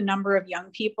 but just the number of young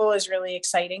people is really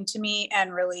exciting to me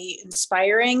and really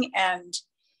inspiring and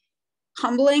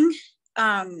humbling.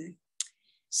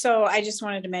 So I just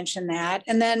wanted to mention that.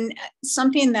 And then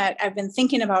something that I've been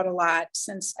thinking about a lot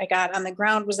since I got on the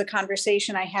ground was a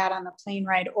conversation I had on the plane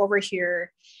ride over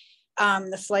here,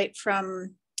 the flight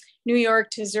from New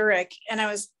York to Zurich. And I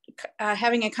was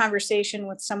having a conversation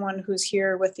with someone who's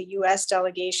here with the US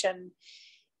delegation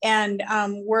and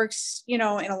works, you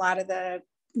know, in a lot of the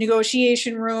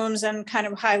negotiation rooms and kind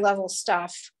of high level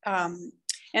stuff. And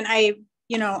I,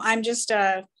 you know, I'm just,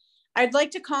 I'd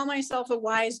like to call myself a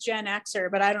wise Gen Xer,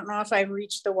 but I don't know if I've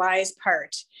reached the wise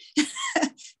part.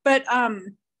 But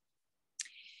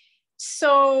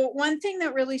so one thing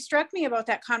that really struck me about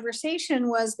that conversation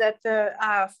was that the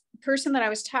person that I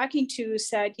was talking to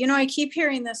said, you know, I keep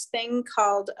hearing this thing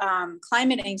called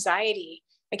climate anxiety.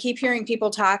 I keep hearing people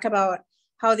talk about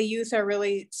how the youth are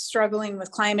really struggling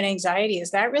with climate anxiety. Is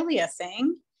that really a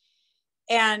thing?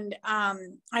 And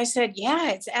I said, yeah,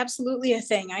 it's absolutely a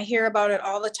thing. I hear about it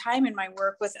all the time in my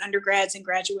work with undergrads and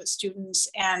graduate students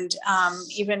and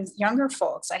even younger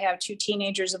folks. I have 2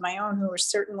 teenagers of my own who are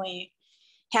certainly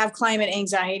have climate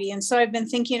anxiety. And so I've been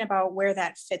thinking about where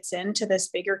that fits into this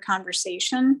bigger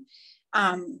conversation.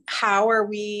 How are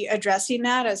we addressing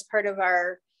that as part of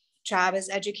our job as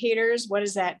educators? What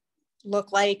does that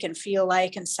look like and feel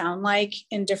like and sound like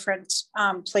in different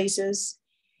places?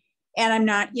 And I'm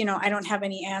not, you know, I don't have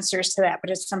any answers to that, but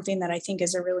it's something that I think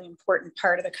is a really important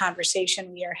part of the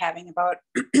conversation we are having about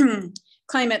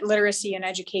climate literacy and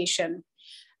education,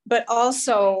 but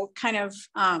also kind of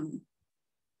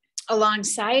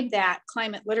alongside that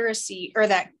climate literacy or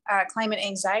that climate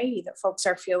anxiety that folks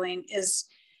are feeling is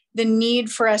the need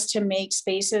for us to make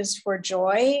spaces for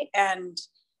joy and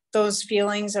those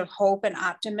feelings of hope and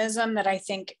optimism that I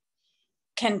think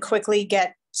can quickly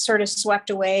get sort of swept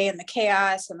away in the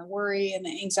chaos and the worry and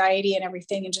the anxiety and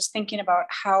everything. And just thinking about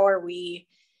how are we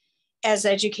as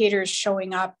educators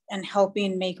showing up and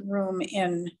helping make room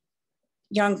in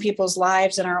young people's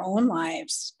lives and our own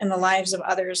lives and the lives of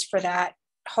others for that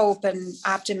hope and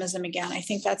optimism again. I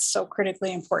think that's so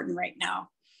critically important right now.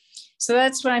 So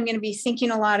that's what I'm going to be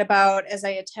thinking a lot about as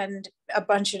I attend a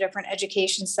bunch of different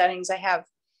education settings. I have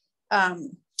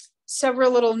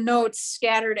several little notes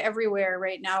scattered everywhere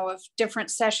right now of different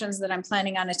sessions that I'm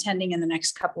planning on attending in the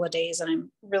next couple of days. And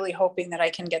I'm really hoping that I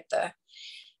can get the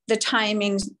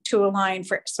timings to align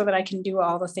so that I can do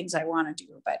all the things I want to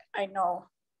do. But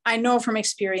I know from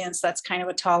experience, that's kind of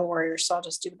a tall order. So I'll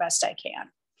just do the best I can.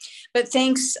 But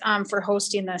thanks for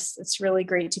hosting this. It's really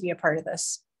great to be a part of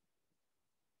this.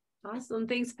 Awesome.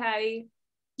 Thanks, Patty.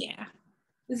 Yeah.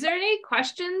 Is there any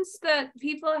questions that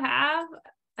people have?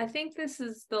 I think this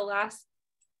is the last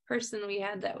person we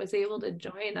had that was able to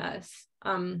join us.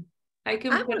 I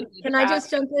can put can I just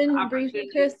jump in briefly,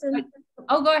 Kristen?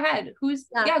 Oh, go ahead. Who's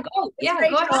go ahead,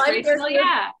 Rachel.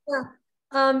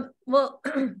 Well,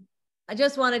 I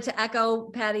just wanted to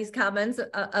echo Patty's comments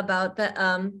about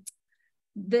the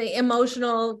the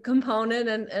emotional component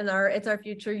and it's our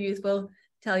future youth will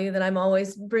tell you that I'm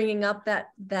always bringing up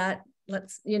that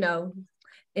let's, you know,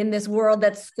 in this world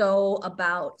that's so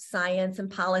about science and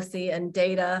policy and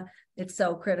data, it's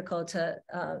so critical to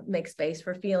make space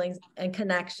for feelings and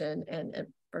connection and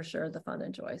for sure the fun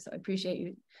and joy. So I appreciate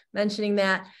you mentioning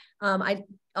that. I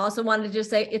also wanted to just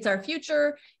say it's our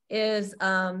future is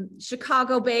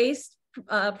Chicago-based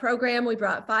program. We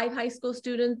brought 5 high school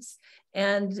students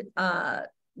and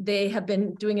they have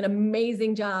been doing an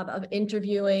amazing job of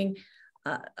interviewing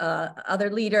other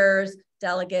leaders,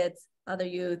 delegates, other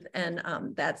youth, and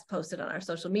that's posted on our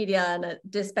social media and a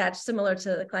dispatch similar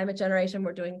to the climate generation.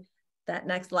 We're doing that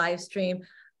next live stream.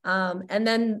 And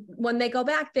then when they go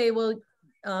back, they will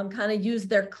kind of use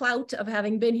their clout of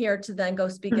having been here to then go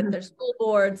speak at their school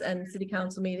boards and city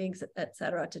council meetings, et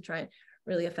cetera, to try and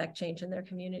really affect change in their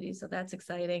community. So that's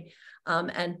exciting.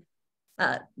 And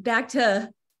back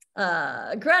to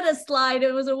Greta's slide,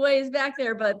 it was a ways back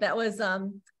there, but that was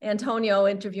Antonio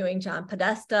interviewing John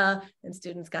Podesta, and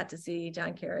students got to see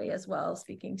John Kerry as well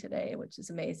speaking today, which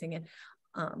is amazing.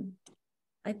 And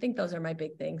I think those are my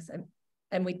big things.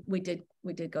 And we did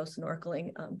go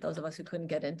snorkeling. Those of us who couldn't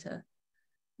get into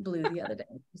Blue the other day,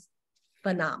 it was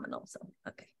phenomenal. So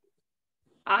okay.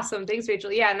 Awesome. Thanks,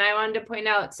 Rachel. Yeah, and I wanted to point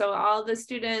out, so all the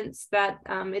students that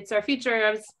It's Our Future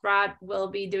of Sprott will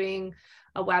be doing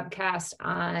a webcast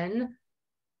on,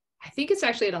 I think it's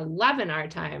actually at 11 our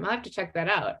time. I'll have to check that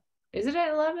out. Is it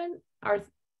at 11? Or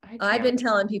I've been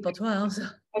telling people 12. So,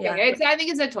 okay, yeah. I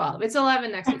think it's at 12. It's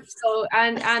 11 next week. So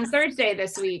on Thursday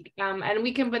this week, and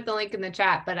we can put the link in the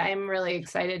chat, but I'm really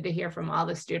excited to hear from all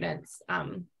the students.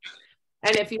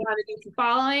 And if you want to do some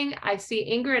following, I see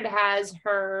Ingrid has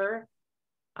her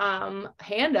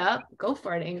hand up. Go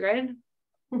for it, Ingrid.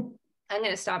 I'm going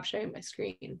to stop sharing my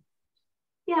screen.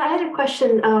 Yeah, I had a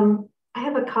question. I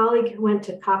have a colleague who went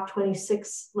to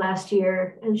COP26 last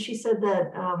year, and she said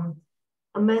that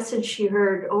a message she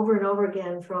heard over and over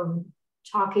again from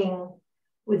talking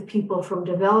with people from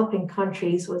developing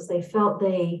countries was they felt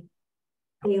they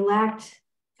lacked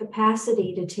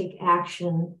capacity to take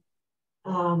action.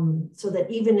 So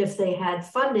that even if they had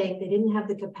funding, they didn't have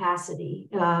the capacity,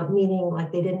 meaning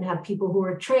like they didn't have people who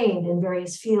were trained in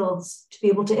various fields to be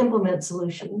able to implement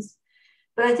solutions.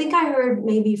 But I think I heard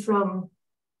maybe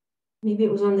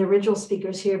it was one of the original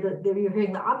speakers here, but you're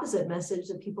hearing the opposite message,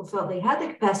 that people felt they had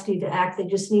the capacity to act, they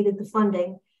just needed the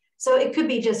funding. So it could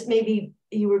be just maybe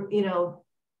you were, you know,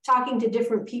 talking to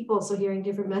different people, so hearing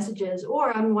different messages,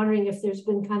 or I'm wondering if there's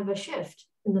been kind of a shift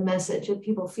in the message, if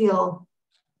people feel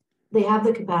they have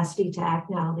the capacity to act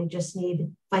now, they just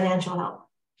need financial help.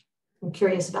 I'm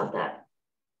curious about that.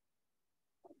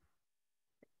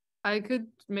 I could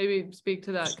maybe speak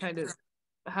to that, kind of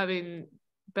having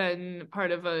been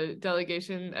part of a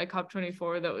delegation at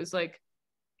COP24 that was like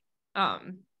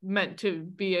meant to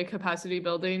be a capacity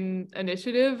building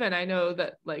initiative. And I know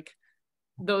that like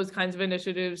those kinds of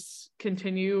initiatives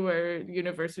continue where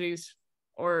universities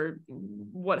or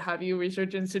what have you,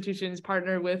 research institutions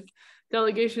partner with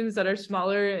delegations that are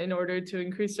smaller in order to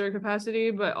increase their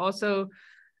capacity, but also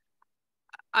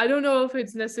I don't know if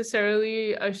it's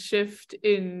necessarily a shift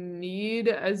in need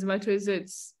as much as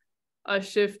it's a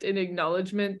shift in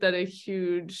acknowledgement that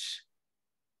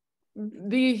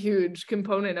the huge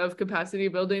component of capacity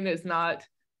building is not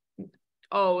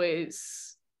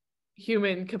always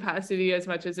human capacity as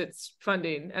much as it's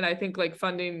funding. And I think like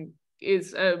funding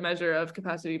is a measure of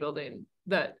capacity building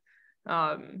that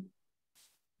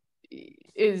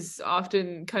is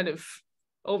often kind of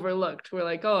overlooked. We're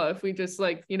like, oh, if we just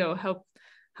like, you know,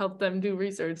 help them do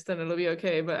research, then it'll be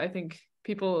okay. But I think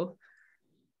people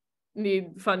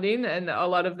need funding, and a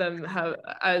lot of them have,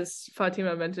 as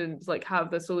Fatima mentioned, like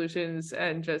have the solutions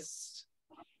and just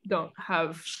don't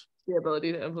have the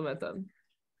ability to implement them.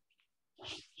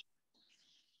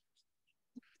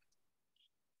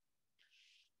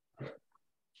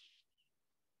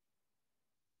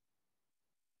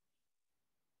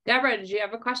 Deborah, did you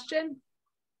have a question?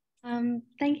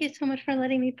 Thank you so much for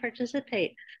letting me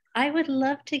participate. I would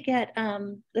love to get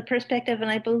the perspective, and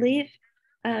I believe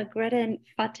Greta and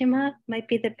Fatima might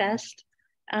be the best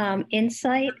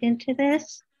insight into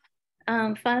this.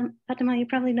 Fatima, you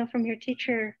probably know from your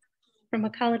teacher from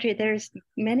ecology, there's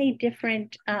many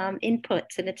different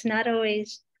inputs, and it's not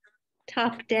always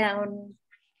top-down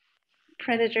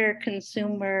predator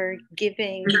consumer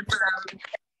giving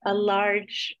a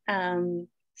large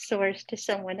source to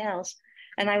someone else.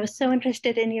 And I was so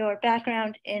interested in your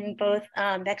background in both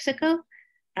Mexico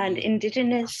and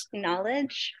indigenous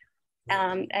knowledge.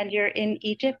 And you're in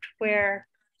Egypt, where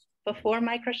before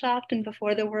Microsoft and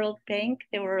before the World Bank,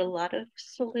 there were a lot of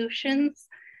solutions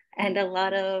and a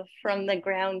lot of from the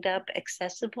ground up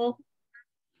accessible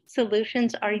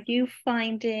solutions. Are you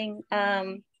finding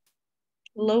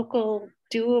local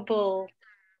doable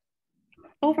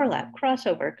overlap,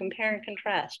 crossover, compare and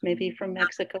contrast, maybe from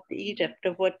Mexico to Egypt,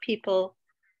 of what people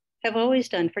have always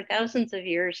done for thousands of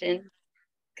years in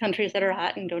countries that are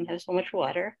hot and don't have so much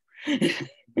water?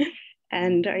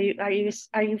 And are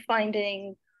you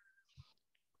finding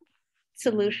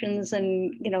solutions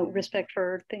and respect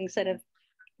for things that have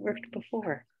worked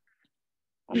before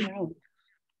on their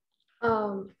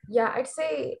own? Yeah, I'd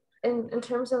say in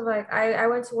terms of like I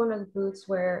went to one of the booths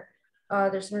where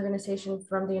there's an organization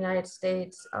from the United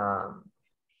States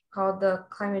called the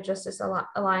Climate Justice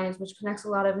Alliance, which connects a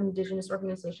lot of indigenous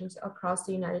organizations across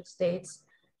the United States.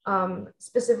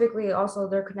 Specifically, also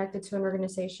they're connected to an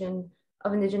organization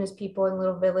of indigenous people in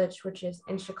Little Village, which is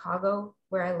in Chicago,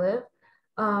 where I live.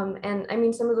 And I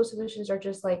mean, some of those solutions are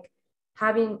just like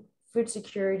having food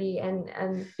security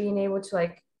and being able to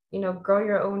like, grow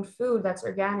your own food that's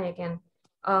organic and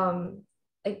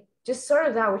like just sort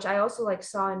of that, which I also like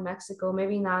saw in Mexico,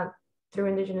 maybe not through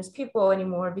indigenous people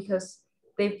anymore because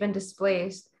they've been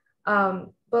displaced. But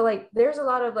like there's a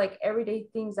lot of like everyday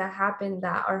things that happen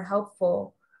that are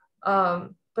helpful.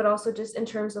 But also just in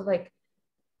terms of like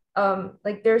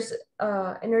there's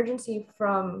an urgency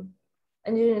from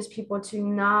indigenous people to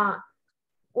not,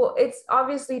 well, it's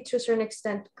obviously to a certain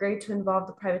extent great to involve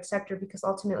the private sector because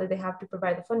ultimately they have to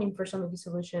provide the funding for some of these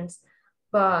solutions.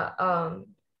 But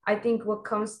I think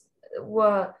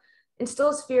what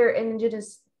instills fear in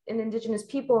indigenous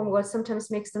people and what sometimes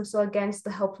makes them so against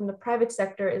the help from the private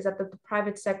sector is that the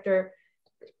private sector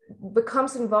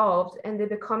becomes involved and they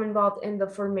become involved in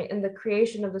the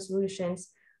creation of the solutions,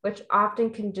 which often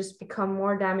can just become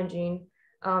more damaging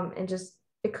and just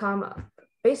become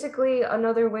basically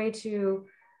another way to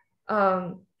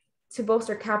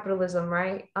bolster capitalism,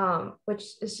 right? Which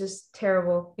is just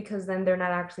terrible because then they're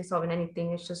not actually solving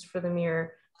anything. It's just for the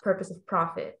mere purpose of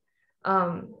profit.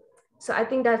 So I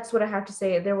think that's what I have to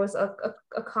say. There was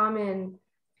a common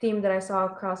theme that I saw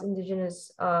across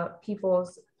indigenous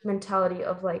people's mentality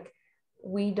of like,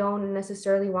 we don't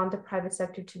necessarily want the private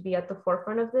sector to be at the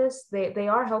forefront of this. They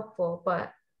are helpful,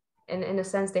 but in a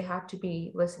sense, they have to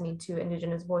be listening to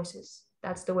indigenous voices.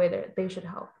 That's the way that they should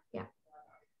help. Yeah.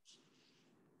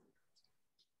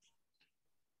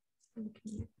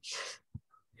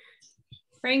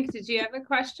 Frank, did you have a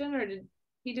question or did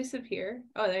he disappear?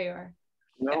 Oh, there you are.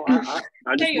 No,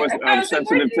 I just was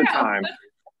sensitive to time.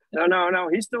 No,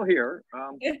 he's still here.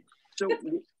 So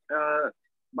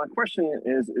my question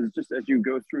is just as you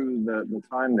go through the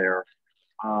time there,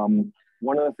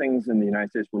 one of the things in the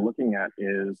United States we're looking at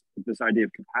is this idea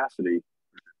of capacity.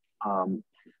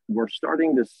 We're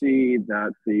starting to see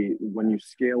that when you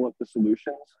scale up the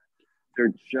solutions, there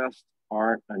just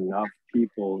aren't enough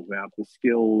people who have the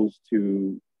skills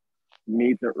to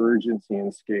meet the urgency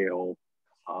and scale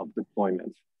of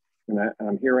deployment. And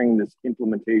I'm hearing this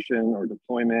implementation or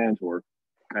deployment or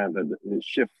kind of the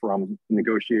shift from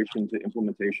negotiation to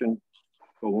implementation.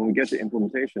 But when we get to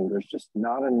implementation, there's just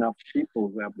not enough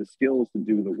people who have the skills to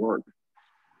do the work.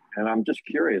 And I'm just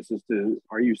curious as to,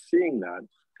 are you seeing that?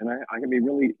 And I can be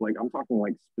really, like, I'm talking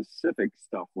like specific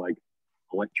stuff like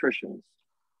electricians,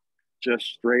 just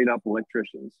straight up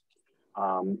electricians,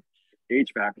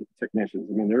 HVAC technicians.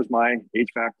 I mean, there's my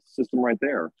HVAC system right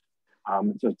there.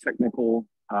 It's a technical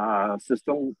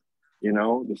system,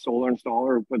 the solar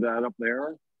installer put that up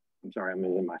there. I'm sorry, I'm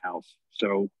in my house.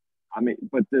 So, I mean,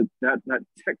 but that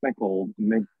technical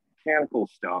mechanical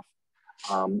stuff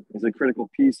is a critical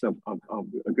piece of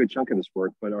a good chunk of this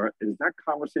work. But is that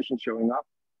conversation showing up?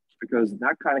 Because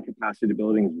that kind of capacity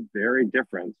building is very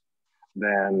different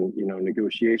than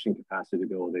negotiation capacity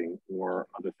building or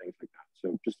other things like that.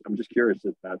 So I'm just curious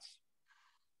if that's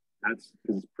because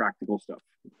it's practical stuff.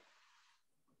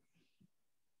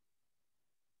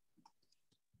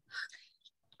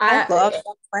 I love that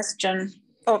question.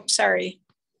 Oh, sorry.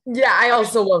 Yeah, I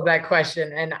also love that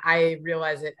question. And I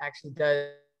realize it actually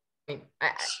does.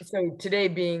 So today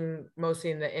being mostly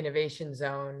in the innovation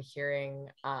zone, hearing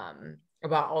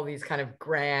about all these kind of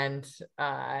grand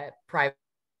private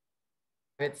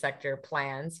sector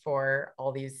plans for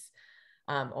all these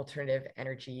alternative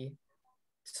energy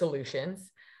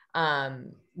solutions.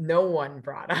 No one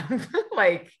brought up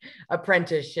like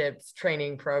apprenticeships,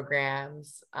 training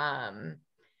programs.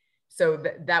 So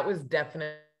that was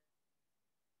definitely.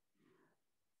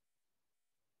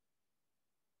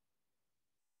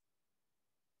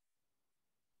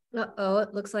 Uh-oh,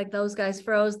 it looks like those guys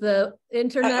froze. The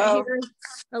internet here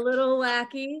a little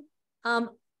wacky.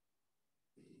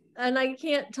 and I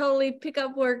can't totally pick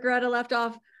up where Greta left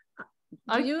off.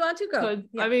 Do you want to go?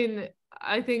 Yeah. I mean,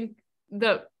 I think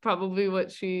that probably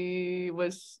what she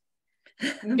was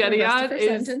getting at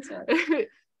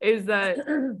is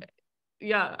that,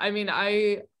 yeah, I mean,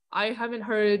 I haven't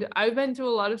heard, I've been to a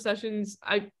lot of sessions,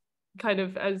 I kind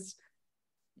of, as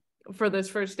for this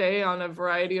first day, on a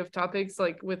variety of topics,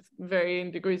 like with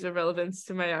varying degrees of relevance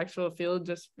to my actual field,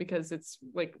 just because it's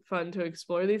like fun to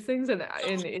explore these things. And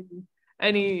in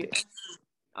any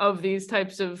of these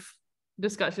types of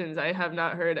discussions, I have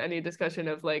not heard any discussion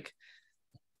of like,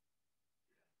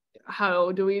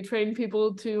 how do we train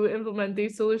people to implement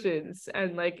these solutions?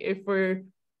 And like, if we're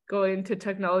going to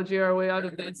technology our way out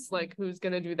of this, like, who's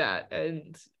going to do that?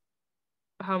 And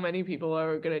how many people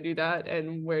are going to do that?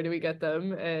 And where do we get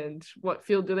them? And what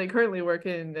field do they currently work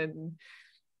in? And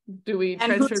do we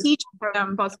transfer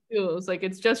from fossil fuels? Like,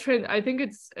 it's just, I think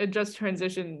it's a just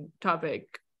transition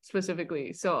topic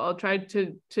specifically. So I'll try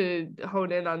to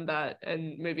hone in on that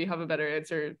and maybe have a better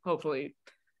answer, hopefully,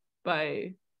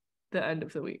 by the end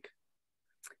of the week.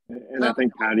 And I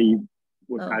think Patty,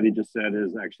 what Patty just said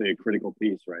is actually a critical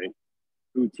piece, right?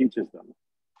 Who teaches them?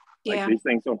 Like, these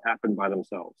things don't happen by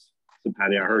themselves. So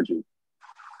Patty, I heard you.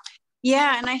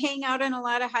 Yeah, and I hang out in a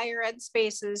lot of higher ed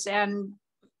spaces, and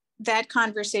that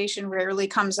conversation rarely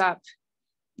comes up.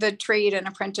 The trade and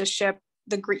apprenticeship,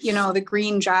 the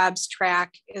green jobs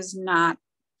track is not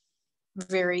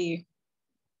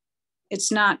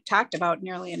it's not talked about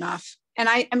nearly enough. And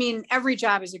I mean, every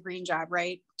job is a green job,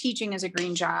 right? Teaching is a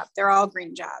green job. They're all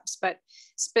green jobs, but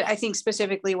I think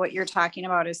specifically what you're talking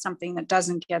about is something that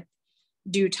doesn't get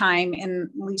due time, and at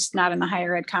least not in the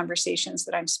higher ed conversations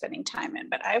that I'm spending time in.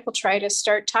 But I will try to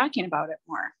start talking about it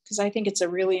more, because I think it's a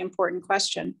really important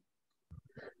question.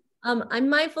 I'm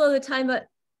mindful of the time, but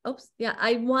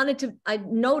I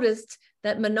noticed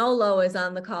that Manolo is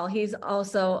on the call. He's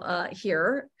also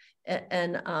here,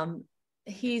 and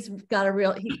he's got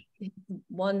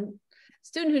one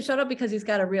student who showed up because he's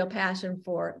got a real passion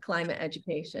for climate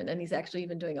education, and he's actually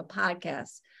even doing a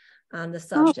podcast on the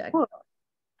subject. Oh, cool.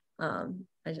 Do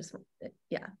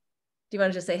you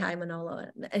want to just say hi, Manolo?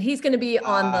 And he's going to be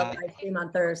on the live stream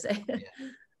on Thursday.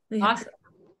 Yeah. Awesome.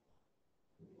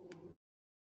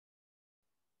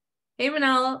 Hey,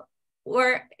 Manolo,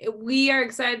 we are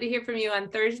excited to hear from you on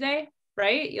Thursday,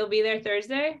 right? You'll be there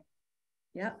Thursday?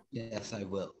 Yep. Yes, I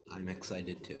will. I'm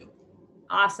excited too.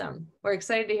 Awesome. We're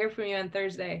excited to hear from you on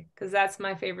Thursday, because that's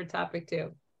my favorite topic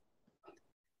too.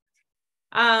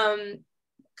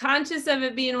 Conscious of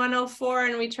it being 1:04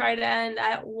 and we try to end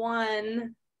at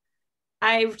 1,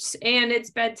 and it's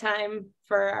bedtime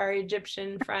for our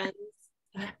Egyptian friends.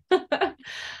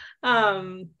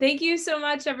 Thank you so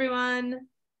much, everyone,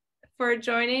 for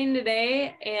joining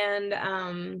today,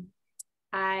 and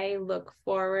I look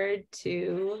forward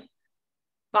to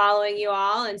following you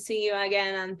all and seeing you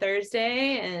again on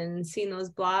Thursday and seeing those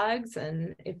blogs.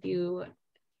 And if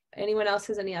anyone else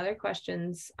has any other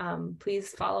questions, please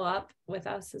follow up with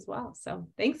us as well. So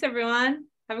thanks, everyone.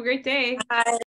 Have a great day. Bye.